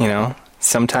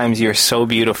 sometimes you're so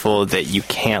beautiful that you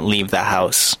can't leave the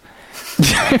house.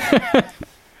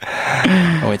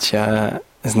 Which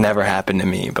has never happened to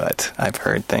me, but I've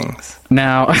heard things.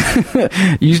 Now,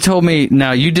 you told me,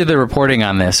 you did the reporting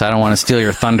on this. I don't want to steal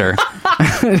your thunder.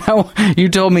 You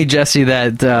told me, Jesse,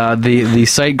 that the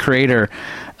site creator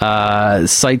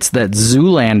cites that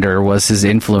Zoolander was his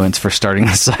influence for starting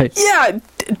the site. Yeah.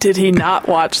 Did he not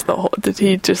watch the whole? Did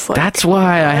he just like? That's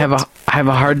why I have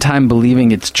a hard time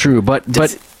believing it's true. But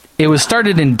it was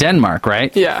started in Denmark,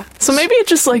 right? Yeah. So maybe it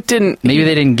just like didn't. Maybe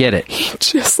they didn't get it.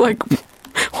 Just like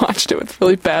watched it with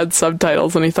really bad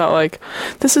subtitles, and he thought like,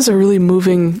 this is a really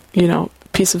moving,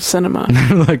 piece of cinema.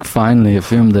 Like, finally, a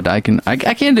film that I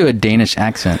can't do a Danish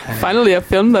accent. Finally, a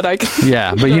film that I can.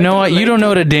 Yeah, but you know what? You don't know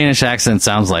what a Danish accent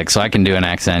sounds like, so I can do an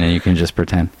accent and you can just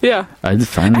pretend. Yeah.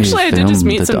 Actually, I did just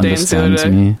meet some Danes the other day.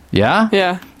 Me. Yeah?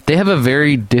 Yeah. They have a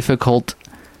very difficult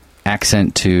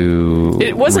accent to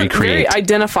It wasn't recreate. very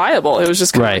identifiable. It was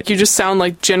just kind of like, you just sound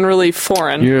like generally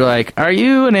foreign. You're like, are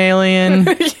you an alien?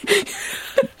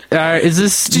 Is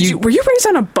this... Were you raised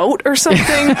on a boat or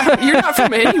something? You're not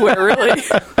from anywhere, really.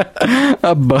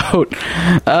 A boat.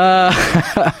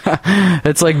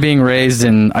 It's like being raised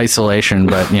in isolation,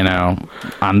 but,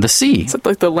 on the sea. Is it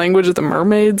like the language of the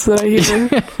mermaids that I hear?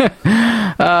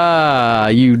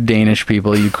 You Danish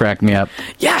people, you crack me up.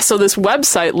 Yeah, so this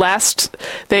website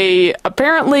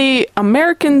apparently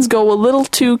Americans go a little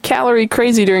too calorie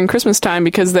crazy during Christmas time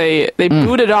because they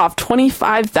booted off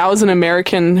 25,000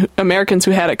 Americans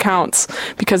who had accounts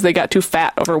because they got too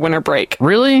fat over winter break.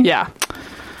 Really? Yeah.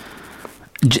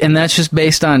 And that's just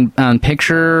based on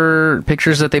pictures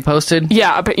that they posted?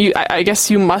 Yeah, but I guess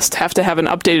you must have to have an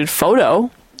updated photo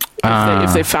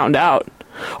if they found out.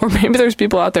 Or maybe there's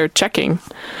people out there checking.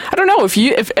 I don't know.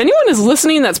 If anyone is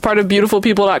listening that's part of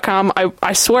beautifulpeople.com,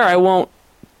 I swear I won't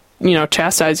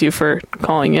chastise you for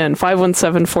calling in.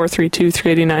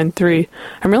 517-432-3893.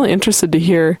 I'm really interested to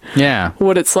hear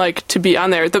what it's like to be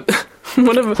on there.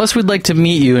 Plus, we'd like to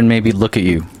meet you and maybe look at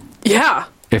you. Yeah.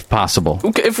 If possible.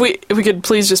 If we could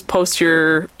please just post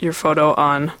your photo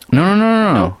on...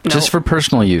 No. Just for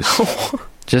personal use.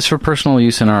 Just for personal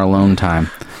use in our alone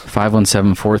time.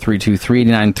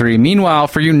 517-432-3893. Meanwhile,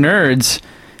 for you nerds,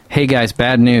 hey guys,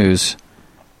 bad news.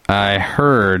 I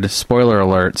heard, spoiler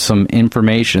alert, some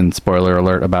information, spoiler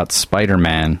alert, about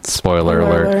Spider-Man, spoiler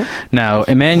alert. Now,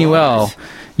 Emmanuel,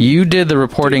 you did the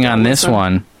reporting on this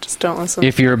one. Just don't listen.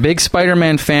 If you're a big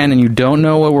Spider-Man fan and you don't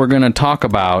know what we're going to talk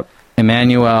about,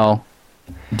 Emmanuel,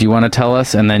 do you want to tell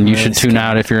us? And then you should tune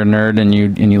out if you're a nerd and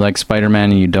you like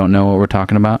Spider-Man and you don't know what we're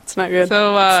talking about. It's not good.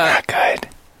 So, it's not good.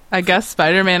 I guess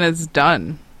Spider-Man is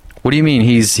done. What do you mean?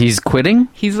 He's quitting?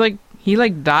 He died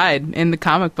in the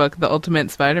comic book, The Ultimate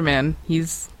Spider-Man.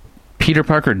 Peter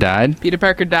Parker died? Peter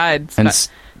Parker died.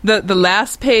 The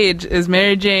last page is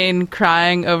Mary Jane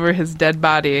crying over his dead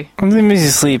body.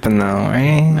 He's sleeping, though,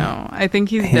 right? No, I think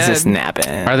he's dead. He's just napping.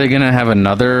 Are they going to have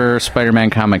another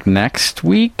Spider-Man comic next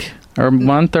week? Or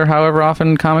month, or however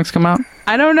often comics come out?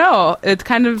 I don't know. It's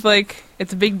kind of like,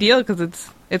 it's a big deal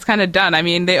because it's kind of done. I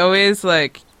mean, they always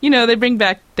they bring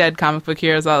back dead comic book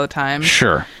heroes all the time.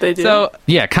 Sure. They do. So,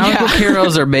 yeah, comic book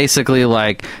heroes are basically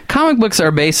like... Comic books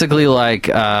are basically like...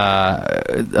 what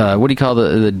do you call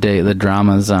the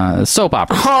dramas? Soap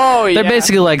operas. Oh, yeah. They're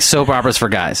basically like soap operas for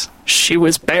guys. She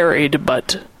was buried,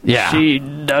 but she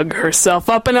dug herself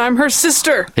up, and I'm her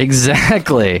sister.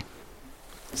 Exactly.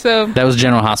 So that was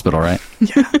General Hospital, right?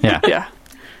 Yeah. Yeah.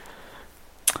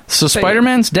 So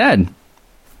Spider-Man's dead.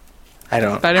 I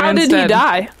don't... How did he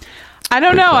die? I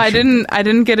don't know. I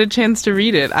didn't get a chance to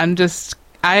read it.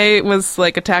 I was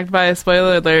attacked by a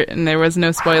spoiler alert, and there was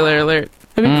no spoiler alert.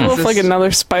 It'd be cool if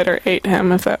another spider ate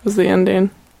him, if that was the ending.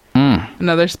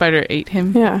 Another spider ate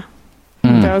him? Yeah.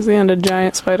 That was the end. A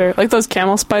giant spider. Like those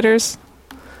camel spiders.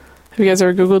 Have you guys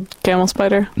ever Googled camel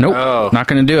spider? Nope. Oh. Not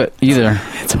going to do it either.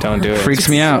 Don't do it. Freaks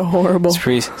me out. So horrible.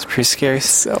 It's pretty scary.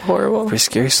 So horrible. Pretty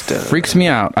scary stuff. Freaks me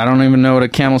out. I don't even know what a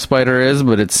camel spider is,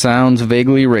 but it sounds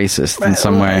vaguely racist in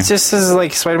some way. It just says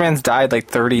Spider-Man's died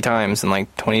 30 times in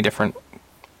 20 different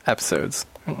episodes.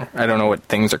 I don't know what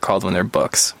things are called when they're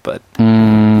books, but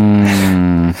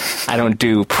I don't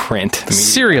do print media.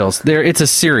 Serials. It's a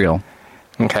serial.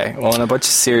 Okay. Well, in a bunch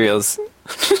of serials...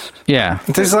 Yeah.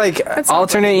 There's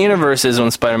alternate universes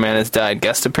when Spider-Man has died,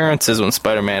 guest appearances when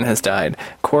Spider-Man has died,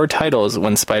 core titles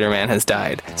when Spider-Man has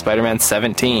died, Spider-Man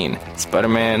 17,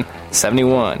 Spider-Man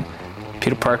 71,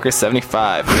 Peter Parker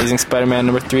 75, Amazing Spider-Man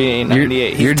number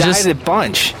 398. He's died a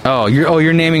bunch. Oh,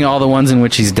 you're naming all the ones in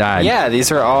which he's died. Yeah,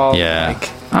 these are all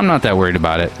I'm not that worried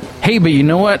about it. Hey, but you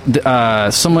know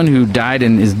what? Someone who died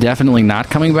and is definitely not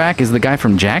coming back is the guy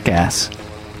from Jackass.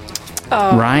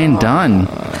 Ryan Dunn.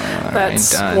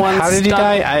 That's one. How did he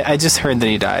die? I just heard that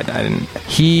he died. I didn't.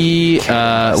 He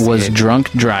was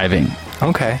drunk driving.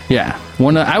 Okay. Yeah.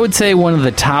 I would say one of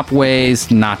the top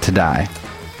ways not to die.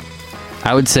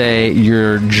 I would say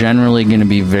you're generally going to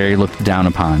be very looked down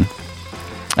upon,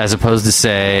 as opposed to,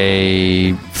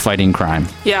 say, fighting crime.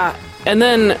 Yeah. And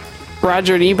then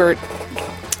Roger Ebert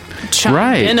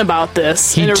chimed in about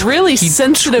this in a really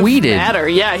sensitive matter.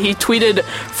 Yeah, he tweeted,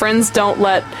 friends don't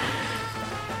let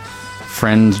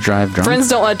friends drive drunk? Friends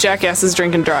don't let jackasses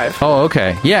drink and drive. Oh,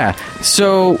 okay. Yeah.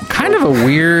 So, kind of a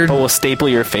weird... But we'll staple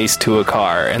your face to a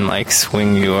car and, like,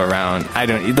 swing you around. I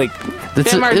don't... Like... It's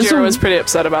Dan a- it's Margera a- was pretty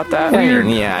upset about that. Weird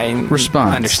response.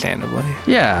 response. Understandably.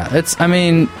 Yeah, it's, I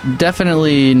mean,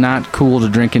 definitely not cool to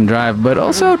drink and drive, but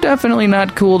also definitely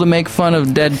not cool to make fun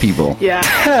of dead people.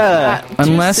 Yeah.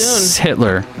 Unless soon.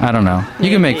 Hitler. I don't know. You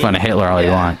can make fun of Hitler all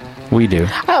you want. We do.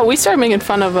 Oh, we started making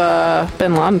fun of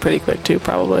Bin Laden pretty quick, too,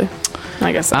 probably.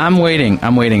 I guess. I'm waiting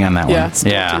on that one. Yeah, it's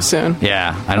still too soon.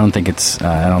 Yeah, I don't think it's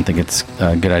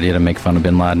a good idea to make fun of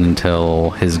Bin Laden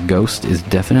until his ghost is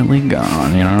definitely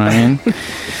gone. You know what I mean?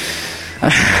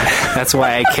 That's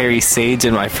why I carry sage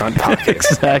in my front pocket.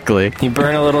 Exactly. You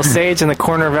burn a little sage in the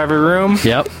corner of every room.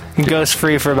 Yep. Ghost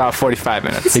free for about 45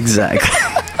 minutes. Exactly.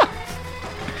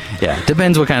 Yeah,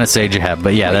 depends what kind of sage you have,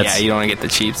 but yeah, But that's yeah, you don't want to get the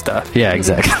cheap stuff. yeah,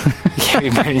 exactly. You can't be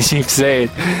burning cheap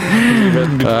sage.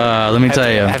 Let me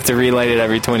tell you, Have to relight it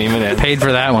every 20 minutes. paid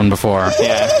for that one before.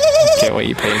 Yeah, get what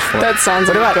you paid for. That sounds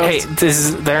What like about, a hey, ghost.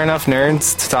 is there enough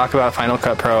nerds to talk about Final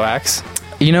Cut Pro X?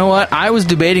 You know what? I was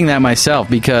debating that myself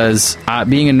because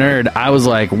being a nerd, I was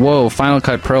like, "Whoa, Final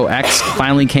Cut Pro X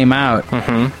finally came out.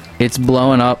 Mm-hmm. It's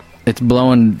blowing up. It's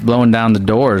blowing down the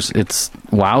doors. It's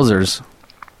wowzers."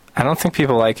 I don't think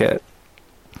people like it.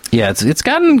 Yeah, it's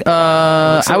gotten.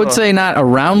 I would say not a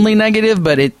roundly negative,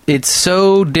 but it's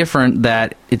so different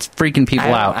that it's freaking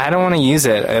people out. I don't want to use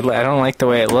it. I don't like the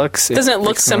way it looks. Doesn't it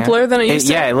look freaks me out. simpler than it used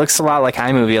to? Yeah, it looks a lot like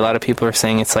iMovie. A lot of people are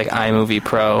saying it's like iMovie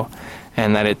Pro,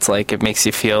 and that it's like it makes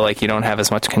you feel like you don't have as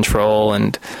much control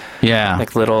and Yeah,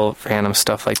 like little random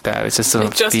stuff like that. It just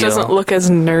doesn't. It just feel... doesn't look as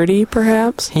nerdy,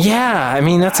 perhaps. Yeah, I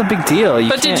mean that's a big deal.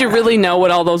 But did you really know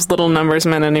what all those little numbers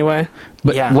meant anyway?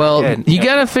 but Yeah, well, I did. you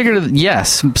gotta figure.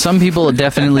 Yes, some people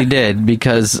definitely did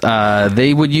because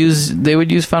they would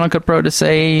use Final Cut Pro to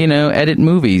say edit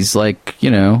movies like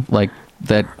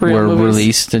that Real were movies.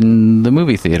 released in the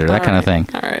movie theater, that kind of thing.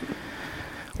 All right.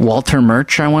 Walter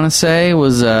Murch, I want to say,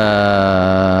 was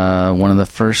one of the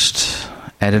first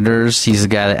editors. He's the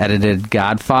guy that edited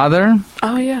Godfather.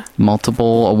 Oh, yeah.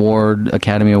 Multiple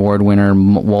Academy Award winner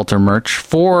Walter Murch.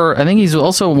 I think he's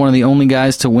also one of the only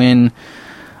guys to win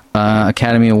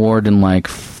Academy Award in like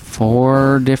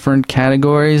 4 different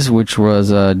categories, which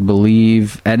was, I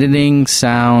believe, editing,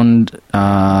 sound,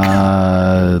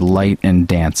 light, and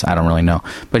dance. I don't really know,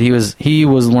 but he was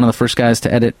one of the first guys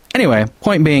to edit. Anyway,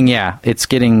 point being, yeah, it's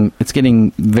getting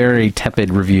very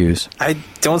tepid reviews. I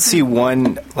don't see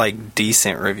one like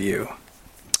decent review.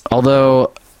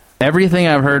 Although everything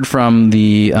I've heard from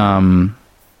the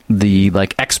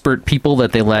like expert people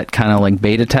that they let kind of like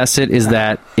beta test it is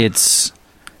that it's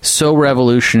so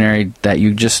revolutionary that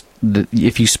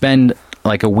if you spend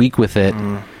like a week with it,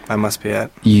 That must be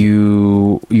it.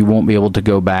 you won't be able to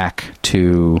go back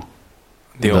to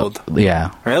The old.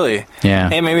 Yeah. Really? Yeah.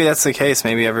 Hey, maybe that's the case.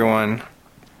 Maybe everyone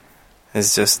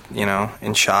is just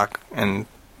in shock and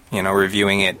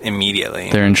reviewing it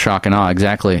immediately. They're in shock and awe,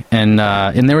 exactly. And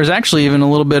there was actually even a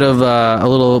little bit of a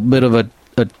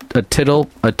tittle,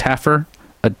 a taffer,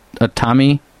 a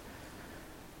Tommy.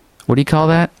 What do do you call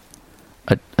that?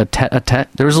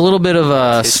 There was a little bit of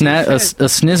a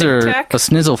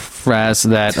snizzle phrase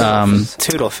that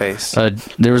Toodle face.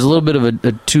 There was a little bit of a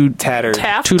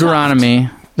Deuteronomy.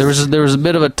 There was a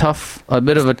bit of a tuft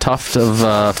of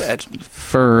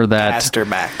fur that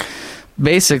Asterback.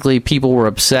 Basically people were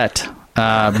upset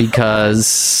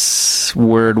because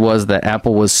word was that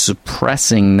Apple was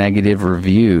suppressing negative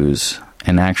reviews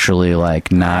and actually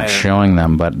not showing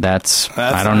them, but that's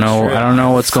I don't know true. I don't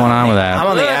know what's going on with that. I'm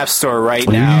on the App Store right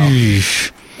now,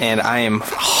 and I am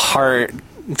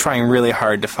trying really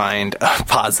hard to find a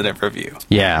positive review.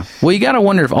 Yeah. Well, you got to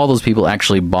wonder if all those people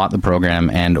actually bought the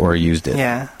program and or used it.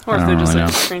 Yeah. Or if I they're don't just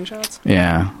really screenshots.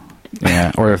 Yeah.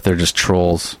 Yeah. Or if they're just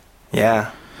trolls.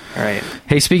 Yeah. All right.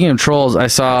 Hey, speaking of trolls, I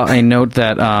saw a note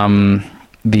that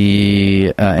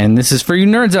and this is for you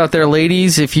nerds out there,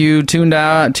 ladies. If you tune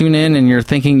in and you're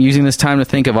using this time to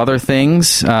think of other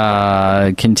things,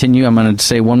 continue. I'm going to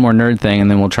say one more nerd thing,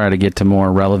 and then we'll try to get to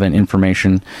more relevant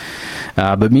information.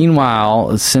 But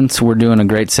meanwhile, since we're doing a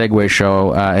great segue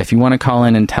show, if you want to call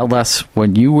in and tell us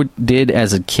what you did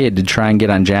as a kid to try and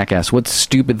get on Jackass, what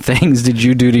stupid things did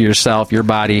you do to yourself, your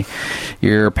body,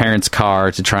 your parents'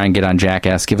 car to try and get on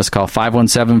Jackass? Give us a call,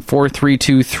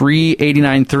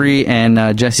 517-432-3893, and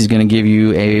Jesse's going to give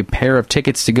you a pair of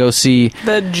tickets to go see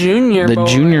The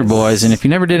Junior Boys. And if you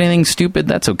never did anything stupid,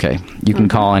 that's okay. You can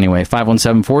call anyway.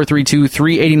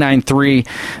 517-432-3893.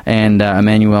 And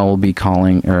Emmanuel will be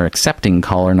calling or accepting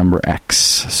caller number X.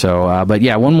 So, but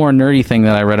yeah, one more nerdy thing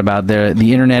that I read about there.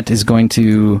 The internet is going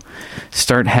to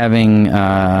start having,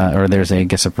 or there's I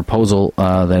guess a proposal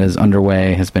that is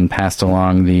underway, has been passed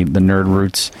along the nerd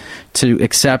roots to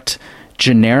accept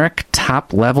generic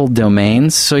top-level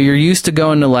domains. So you're used to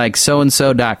going to like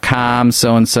soandso.com,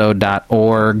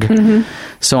 soandso.org,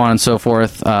 so on and so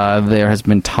forth. There has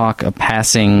been talk of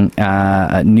passing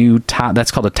a new top, that's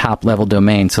called a top-level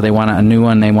domain. So they want a new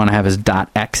one they want to have is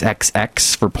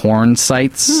 .xxx for porn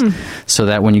sites, so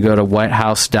that when you go to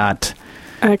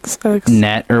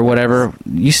whitehouse.net or whatever,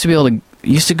 used to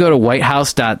go to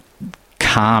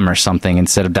whitehouse.com or something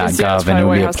instead of .gov, and it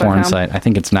would be a porn site. I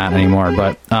think it's not anymore,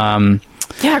 but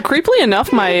yeah, creepily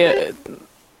enough,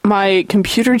 my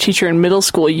computer teacher in middle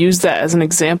school used that as an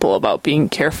example about being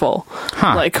careful.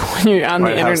 Like when you're on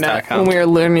the internet, when we were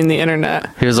learning the internet.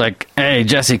 He was like, "Hey,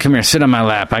 Jesse, come here, sit on my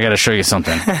lap. I got to show you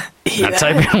something." Now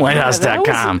type in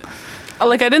whitehouse.com.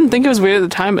 Like, I didn't think it was weird at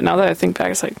the time, but now that I think back,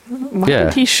 it's like, why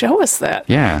did he show us that?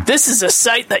 Yeah. This is a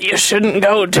site that you shouldn't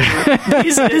go to.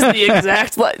 This is the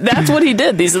exact... That's what he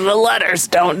did. These are the letters.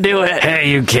 Don't do it.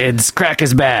 Hey, you kids, crack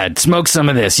is bad. Smoke some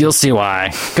of this. You'll see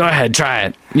why. Go ahead, try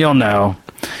it. You'll know.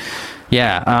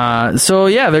 Yeah. So,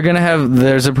 yeah, they're going to have...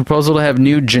 There's a proposal to have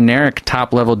new generic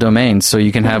top-level domains, so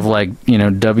you can have, like,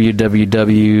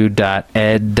 www.ed.ed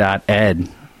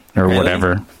or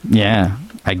whatever. Yeah,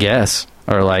 I guess.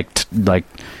 Or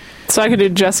so I could do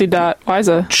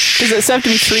Jesse.Wiza. Does it have to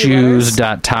be 3 letters?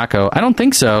 Shoes.taco. I don't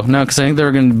think so. No, because I think there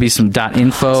are going to be some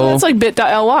 .info. So that's like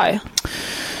bit.ly.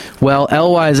 Well,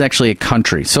 ly is actually a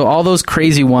country. So all those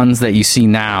crazy ones that you see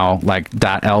now, like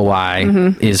 .ly,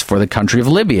 is for the country of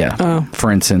Libya,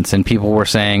 for instance. And people were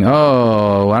saying,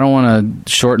 I don't want to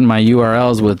shorten my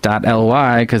URLs with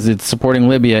 .ly because it's supporting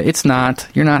Libya. It's not.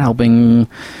 You're not helping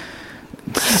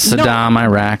Saddam,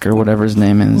 Iraq, or whatever his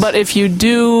name is. But if you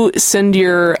do send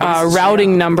your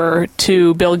routing number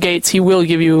to Bill Gates, he will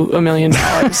give you $1 million.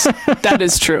 That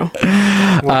is true.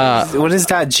 What is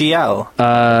 .gl?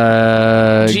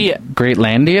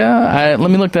 Greatlandia?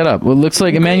 Let me look that up. Well, it looks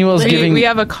like Emmanuel's giving... We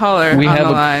have a caller on the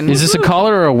line. Is this a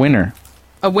caller or a winner?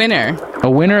 A winner. A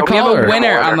winner caller? We have a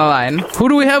winner on the line. Who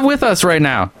do we have with us right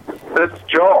now? It's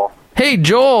Joel. Hey,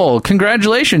 Joel.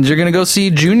 Congratulations. You're going to go see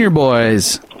Junior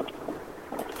Boys.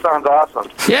 Sounds awesome.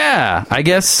 Yeah, I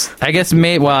guess I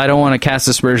don't want to cast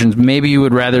aspersions. Maybe you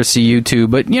would rather see you two,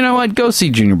 but you know what? Go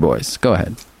see Junior Boys. Go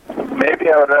ahead.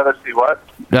 Maybe I would rather see what?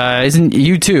 Isn't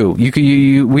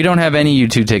U2? We don't have any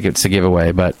U2 tickets to give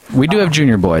away, but we do have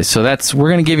Junior Boys, so we're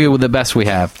going to give you the best we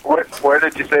have. Where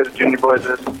did you say the Junior Boys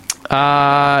is?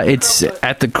 It's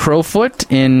at the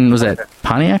Crowfoot in, was that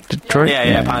Pontiac, Detroit?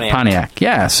 Yeah, Pontiac. Pontiac,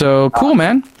 yeah. So cool,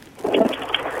 man.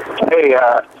 Hey,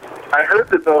 I heard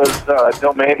that those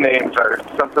domain names are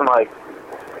something like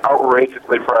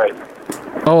outrageously priced.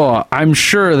 Oh, I'm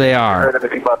sure they are. Heard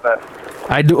anything about that?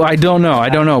 I don't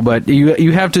know, but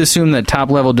you have to assume that top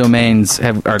level domains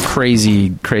are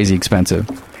crazy expensive.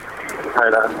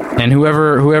 Right on. And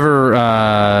whoever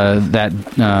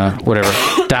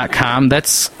 .com,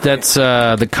 that's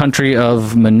the country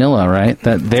of Manila, right?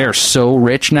 That they're so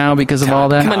rich now because of all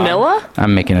that. Manila?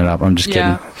 I'm making it up. I'm just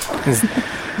kidding.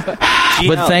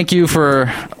 But thank you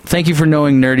for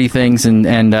knowing nerdy things and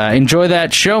enjoy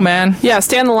that show, man. Yeah,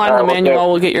 stay on the line with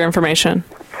Emmanuel. We'll get your information.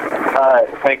 All right,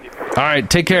 thank you. All right,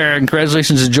 take care.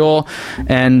 Congratulations to Joel.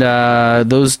 And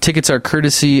those tickets are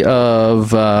courtesy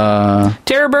of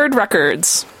Terrorbird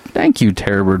Records. Thank you,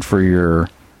 Terrorbird,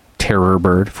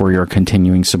 for your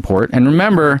continuing support. And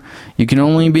remember, you can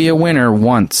only be a winner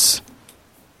once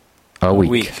a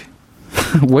week.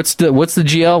 What's the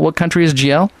GL? What country is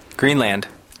GL? Greenland.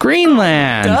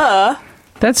 Duh.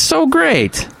 That's so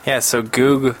great. Yeah, so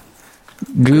Google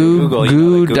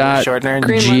goo.gl,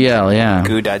 yeah.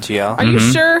 Goo.gl. Are you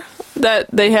sure that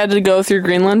they had to go through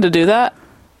Greenland to do that?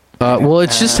 Well,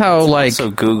 it's just how, like... So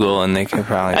Google, and they could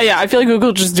probably... yeah, I feel like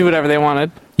Google just do whatever they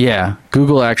wanted. Yeah,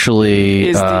 Google actually...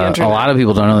 Is the internet. A lot of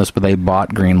people don't know this, but they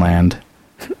bought Greenland.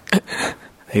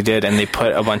 They did, and they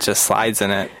put a bunch of slides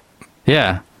in it.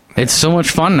 Yeah. It's so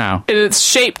much fun now. It's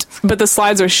shaped, but the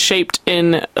slides are shaped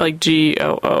in like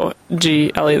GOOGLE.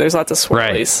 There's lots of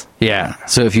swirlies. Right. Yeah.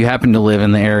 So if you happen to live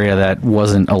in the area that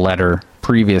wasn't a letter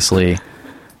previously,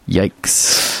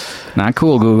 yikes. Not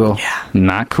cool, Google. Yeah.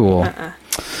 Not cool.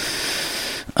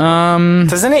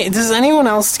 Does anyone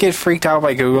else get freaked out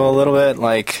by Google a little bit?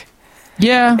 Like,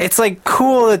 Yeah. It's like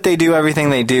cool that they do everything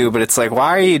they do, but it's like,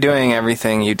 why are you doing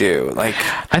everything you do? Like,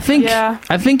 I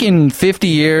think in 50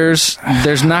 years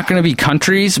there's not going to be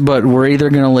countries, but we're either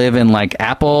going to live in like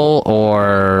Apple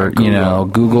or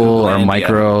Google or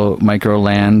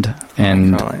Microland,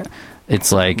 and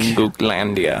it's like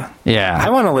Googlandia. Yeah,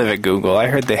 I want to live at Google. I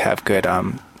heard they have good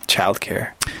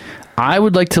childcare. I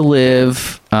would like to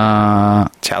live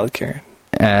childcare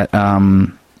at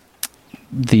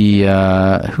the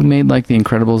who made like The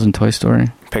Incredibles and Toy Story?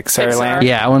 Pixar Land?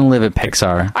 Yeah, I want to live at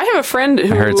Pixar. I have a friend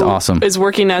who I heard it's awesome. is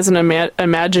working as an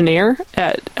Imagineer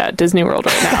at Disney World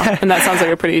right now, and that sounds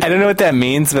like a pretty... I don't know what that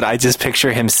means, but I just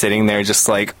picture him sitting there just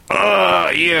like,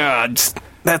 oh, yeah, just,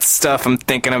 that's stuff I'm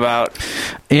thinking about.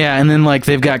 Yeah, and then like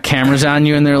they've got cameras on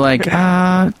you, and they're like,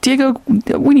 Diego,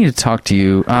 we need to talk to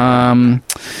you.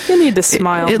 You need to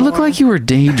smile. It looked like you were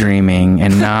daydreaming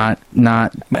and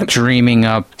not dreaming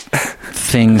up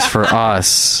things for us.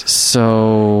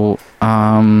 So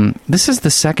this is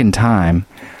the second time.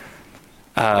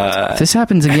 If this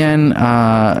happens again,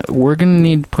 we're gonna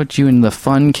need to put you in the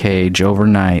fun cage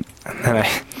overnight.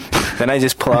 Then I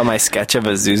just pull out my sketch of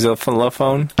a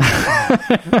Zuzalophone.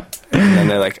 And then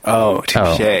they're like, oh,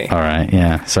 touche. Oh, all right,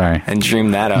 yeah, sorry. And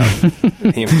dream that up.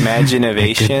 The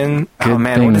Imagination. Good oh,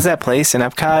 man, thing. what is that place in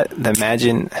Epcot? The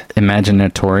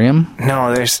Imaginatorium?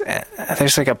 No, there's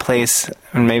like a place,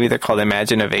 maybe they're called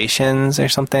Imaginovations or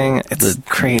something. It's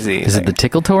crazy. Is it the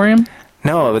Tickletorium?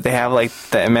 No, but they have like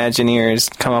the Imagineers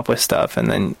come up with stuff, and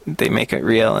then they make it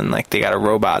real, and like they got a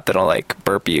robot that'll like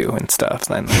burp you and stuff.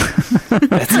 Then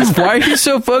why are you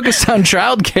so focused on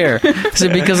childcare? Is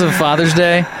it because of Father's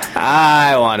Day?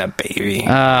 I want a baby.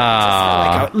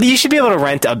 You should be able to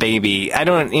rent a baby. I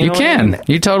don't. You know can. What I mean?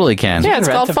 You totally can. Yeah, it's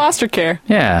called foster care.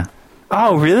 Yeah.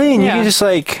 Oh, really? And Yeah. you can just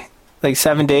like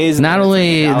 7 days. Not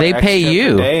only they pay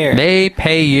you, they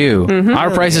pay you.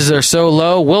 Our prices are so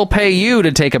low, we'll pay you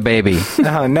to take a baby.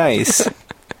 Oh, nice.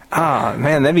 Oh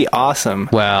man, that'd be awesome.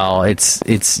 Well, it's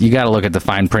you got to look at the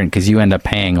fine print because you end up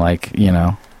paying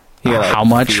how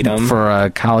much for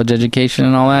a college education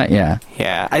and all that. Yeah.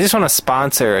 Yeah, I just want to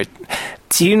sponsor.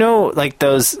 Do you know like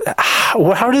those?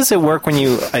 How does it work when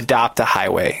you adopt a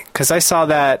highway? Because I saw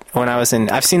that when I was in.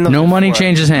 I've seen them. No money before.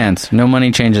 changes hands. No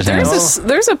money changes hands.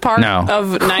 There's a part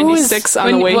of 96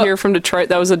 on the way here from Detroit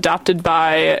that was adopted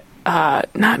by not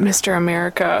Mr.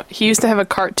 America. He used to have a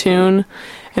cartoon,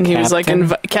 and he was like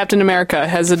Captain America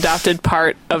has adopted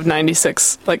part of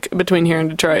 96, like between here and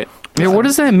Detroit. Yeah, what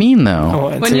does that mean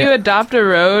though? When you adopt a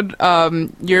road,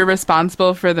 you're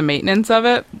responsible for the maintenance of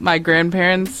it. My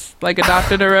grandparents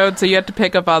adopted a road, so you have to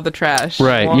pick up all the trash.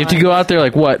 Right. You have to go out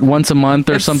there once a month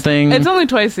or something. It's only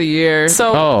twice a year.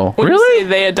 So really? You say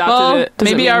they adopted it.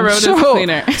 Maybe our road is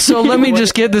cleaner. So let me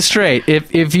just get this straight.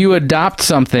 If you adopt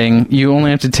something, you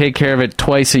only have to take care of it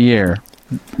twice a year.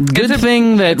 Good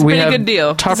thing that we have good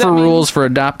deal. tougher rules for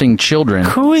adopting children.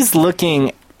 Who's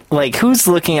looking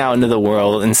out into the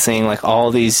world and seeing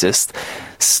all these just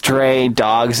stray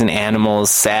dogs and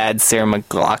animals, sad Sarah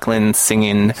McLachlan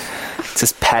singing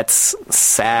just pets,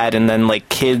 sad, and then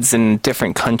kids in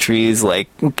different countries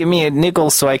give me a nickel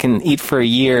so I can eat for a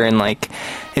year, and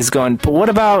is going, but what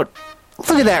about,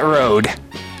 look at that road,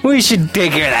 we should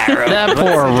take care of that road. That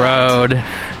poor road.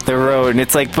 The road, and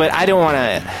it's but I don't want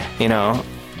to,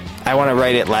 I want to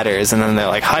write it letters, and then they're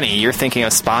like, honey, you're thinking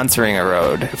of sponsoring a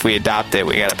road. If we adopt it,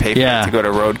 we got to pay for it to go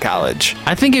to road college.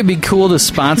 I think it'd be cool to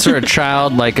sponsor a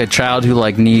child, a child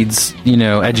who needs,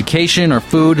 education or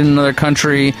food in another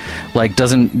country,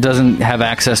 doesn't have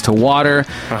access to water,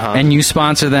 and you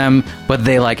sponsor them, but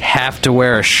they have to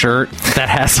wear a shirt that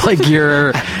has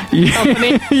your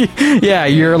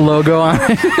your logo on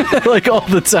it, all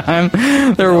the time.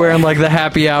 They're wearing the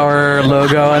happy hour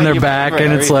logo on their back,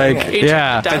 and it's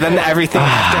yeah. But then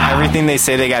everything they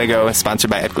say, they got to go sponsored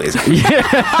by Ed Glazer.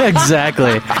 Yeah,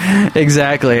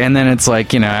 exactly. And then it's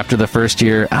after the first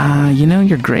year,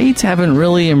 your grades haven't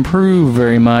really improved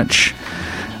very much.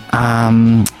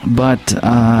 But we're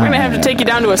gonna have to take you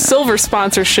down to a silver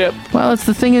sponsorship. Well, it's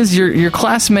the thing is, your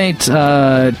classmate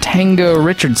Tango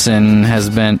Richardson has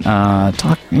been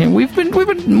talking. We've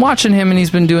been watching him, and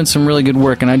he's been doing some really good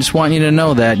work. And I just want you to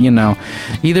know that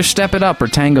either step it up, or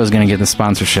Tango's gonna get the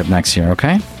sponsorship next year.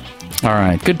 Okay. All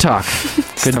right. Good talk.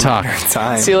 Good talk.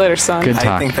 See you later, son. Good talk.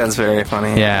 I think that's very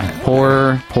funny. Yeah.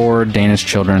 Poor Danish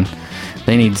children.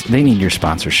 They need your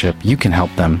sponsorship. You can help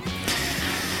them.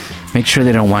 Make sure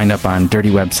they don't wind up on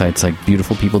dirty websites like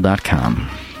beautifulpeople.com.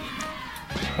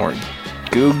 Or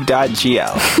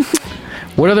goog.gl.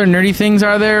 What other nerdy things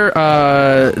are there?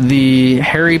 The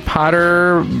Harry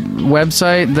Potter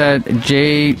website that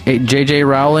J.J.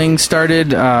 Rowling started.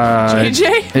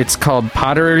 JJ? It's called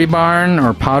Pottery Barn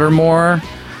or Pottermore.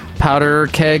 Powder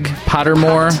Keg,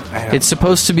 Pottermore. It's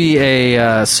supposed to be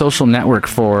a social network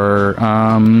for,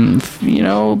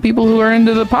 people who are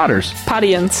into the Potters.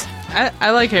 Pottians.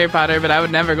 I like Harry Potter, but I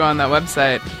would never go on that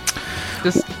website.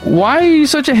 Just Why are you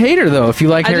such a hater, though, if you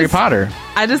like Harry Potter?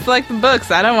 I just like the books.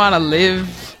 I don't want to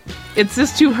live. It's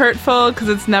just too hurtful because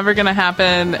it's never going to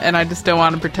happen, and I just don't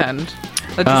want to pretend.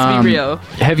 Let's just be real.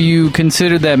 Have you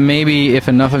considered that maybe if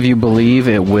enough of you believe,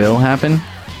 it will happen?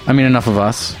 I mean, enough of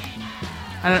us.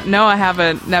 I don't know. I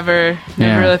haven't. Never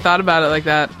really thought about it like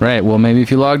that. Right. Well, maybe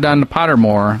if you logged on to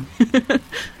Pottermore,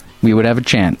 we would have a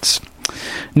chance.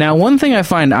 Now, one thing I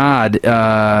find odd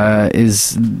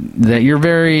is that you're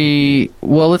very...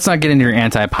 Well, let's not get into your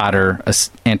anti-Potter,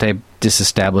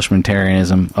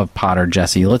 anti-disestablishmentarianism of Potter,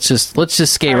 Jesse. Let's just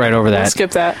skate right over that. We'll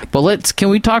skip that. But can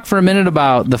we talk for a minute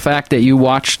about the fact that you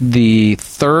watched the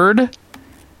third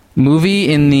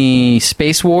movie in the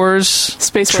Space Wars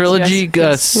trilogy,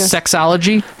 yes.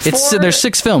 Sexology? There's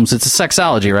 6 films. It's a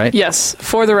sexology, right? Yes.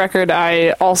 For the record,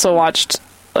 I also watched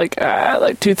like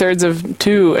 2/3 of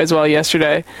 2 as well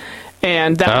yesterday,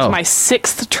 and that was my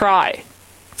 6th try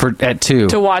at 2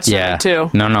 to watch that too.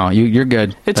 No, you're good.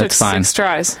 It That's took fine. 6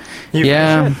 tries.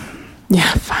 Yeah,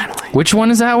 finally. Which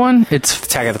one is that one? It's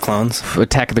Attack of the Clones.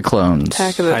 Attack of the Clones.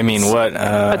 Attack of the. I mean, what?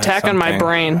 Attack on my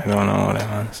brain. I don't know what it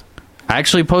was. I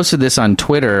actually posted this on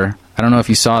Twitter. I don't know if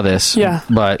you saw this. Yeah.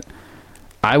 But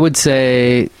I would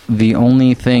say the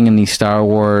only thing in the Star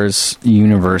Wars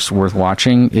universe worth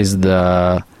watching is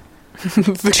the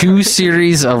 2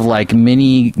 series of like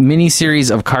mini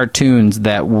series of cartoons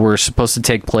that were supposed to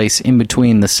take place in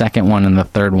between the second one and the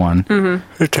third one.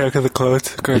 Mm-hmm. Attack of the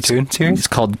Clones cartoon series? It's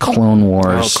called Clone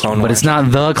Wars. Clone Wars. But it's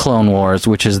not the Clone Wars,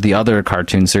 which is the other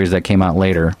cartoon series that came out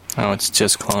later. Oh, it's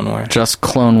just Clone Wars. Just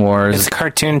Clone Wars. It's a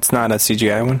cartoon. It's not a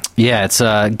CGI one. Yeah, it's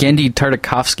Gendy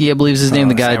Tartakovsky, I believe is his name.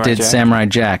 The guy that did Samurai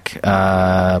Jack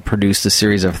produced a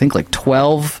series of, I think, like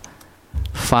 12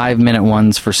 5-minute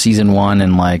ones for season 1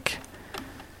 and like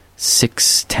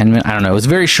 6-10 minute. I don't know. It was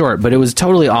very short, but it was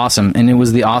totally awesome, and it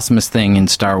was the awesomest thing in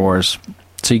Star Wars.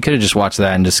 So you could have just watched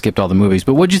that and just skipped all the movies.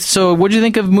 But what'd you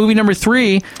think of movie number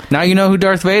 3? Now you know who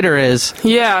Darth Vader is.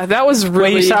 Yeah, that was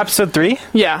really... Wait, you saw episode 3?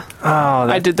 Yeah. Oh,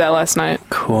 I did that last night.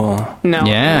 Cool. No,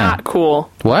 not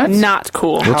cool. What? Not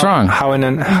cool. What's wrong?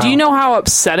 Do you know how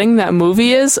upsetting that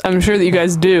movie is? I'm sure that you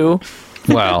guys do.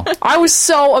 Well, I was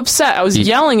so upset. I was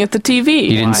yelling at the TV.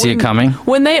 You didn't see it coming?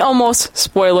 When they almost,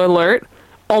 spoiler alert,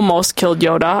 almost killed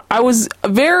Yoda, I was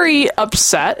very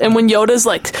upset. And when Yoda's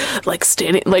like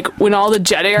standing, like when all the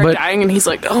Jedi are dying, and he's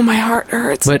like, "Oh, my heart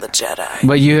hurts for the Jedi."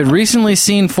 But you had recently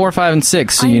seen 4, 5, and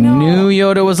 6, so you knew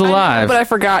Yoda was alive. But I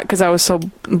forgot because I was so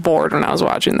bored when I was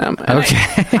watching them. And okay,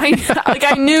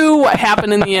 I knew what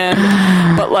happened in the end,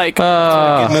 but like, what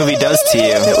a good movie does to you.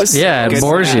 It was it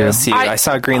bores you. I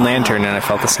saw Green Lantern and I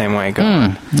felt the same way.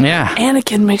 Yeah,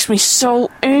 Anakin makes me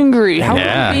so angry. How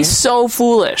can he be so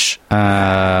foolish?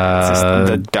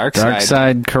 The dark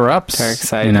side corrupts. Dark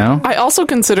side, you know. I also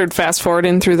considered fast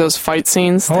forwarding through those fight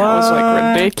scenes. That was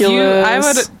like ridiculous. I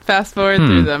would fast forward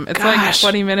through them. It's like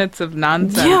 20 minutes of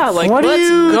nonsense. Yeah, like let's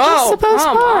go.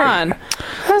 Come on.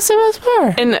 That's the best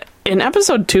part. In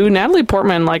episode 2, Natalie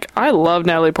Portman, like I love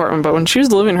Natalie Portman, but when she was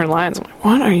delivering her lines, I'm like,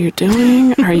 what are you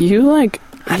doing? Are you like?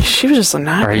 She was just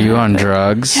not. Are you on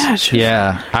drugs? Yeah.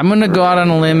 Yeah. I'm gonna go out on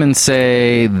a limb and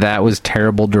say that was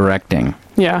terrible directing.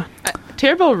 Yeah.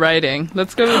 Terrible writing.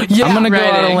 Let's go with I'm going to go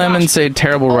out on a limb and say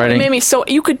terrible writing. It made me so...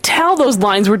 You could tell those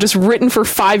lines were just written for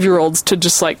 5-year-olds to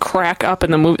just, like, crack up in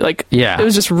the movie. Like, yeah. It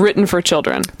was just written for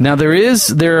children. Now,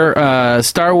 there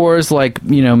Star Wars, like,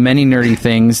 you know, many nerdy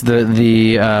things.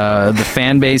 The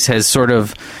fan base has sort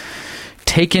of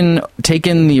taken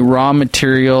the raw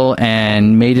material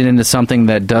and made it into something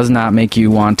that does not make you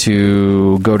want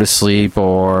to go to sleep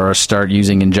or start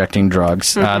injecting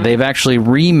drugs. Mm-hmm. They've actually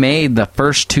remade the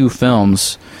first 2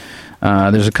 films.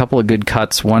 There's a couple of good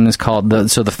cuts. One is called The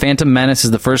Phantom Menace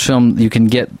is the first film you can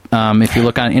get if you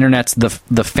look on internet's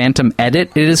the Phantom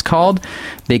Edit. It is called.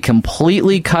 They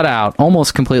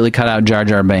almost completely cut out Jar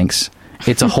Jar Binks.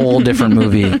 It's a whole different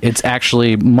movie. It's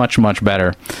actually much, much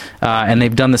better. And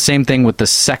they've done the same thing with the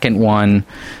second one.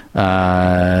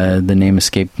 The name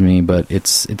escaped me, but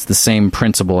it's the same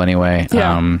principle anyway.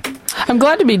 Yeah. I'm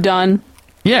glad to be done.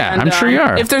 Yeah, And, I'm sure you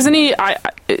are. If there's any... I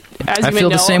feel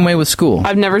the same way with School.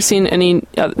 I've never seen any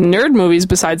nerd movies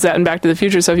besides that and Back to the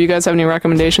Future, so if you guys have any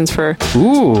recommendations for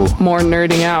more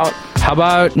nerding out... How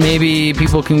about maybe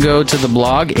people can go to the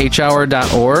blog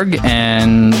hhour.org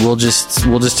and we'll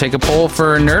just take a poll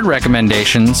for nerd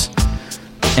recommendations,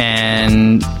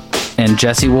 and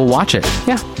Jesse will watch it.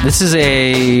 Yeah. This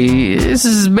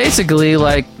is basically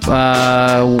like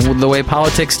the way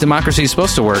politics, democracy is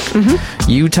supposed to work.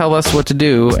 You tell us what to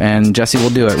do, and Jesse will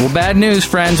do it. Well, bad news,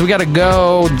 friends. We got to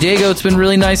go. Diego, it's been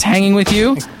really nice hanging with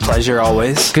you. Pleasure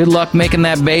always. Good luck making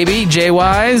that baby,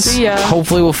 J-Wise. See ya.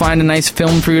 Hopefully we'll find a nice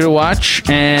film for you to watch.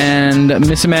 And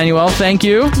Miss Emmanuel, thank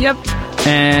you. Yep.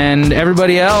 And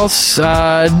everybody else,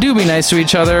 do be nice to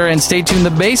each other and stay tuned.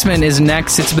 The Basement is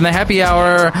next. It's been the Happy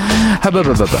Hour.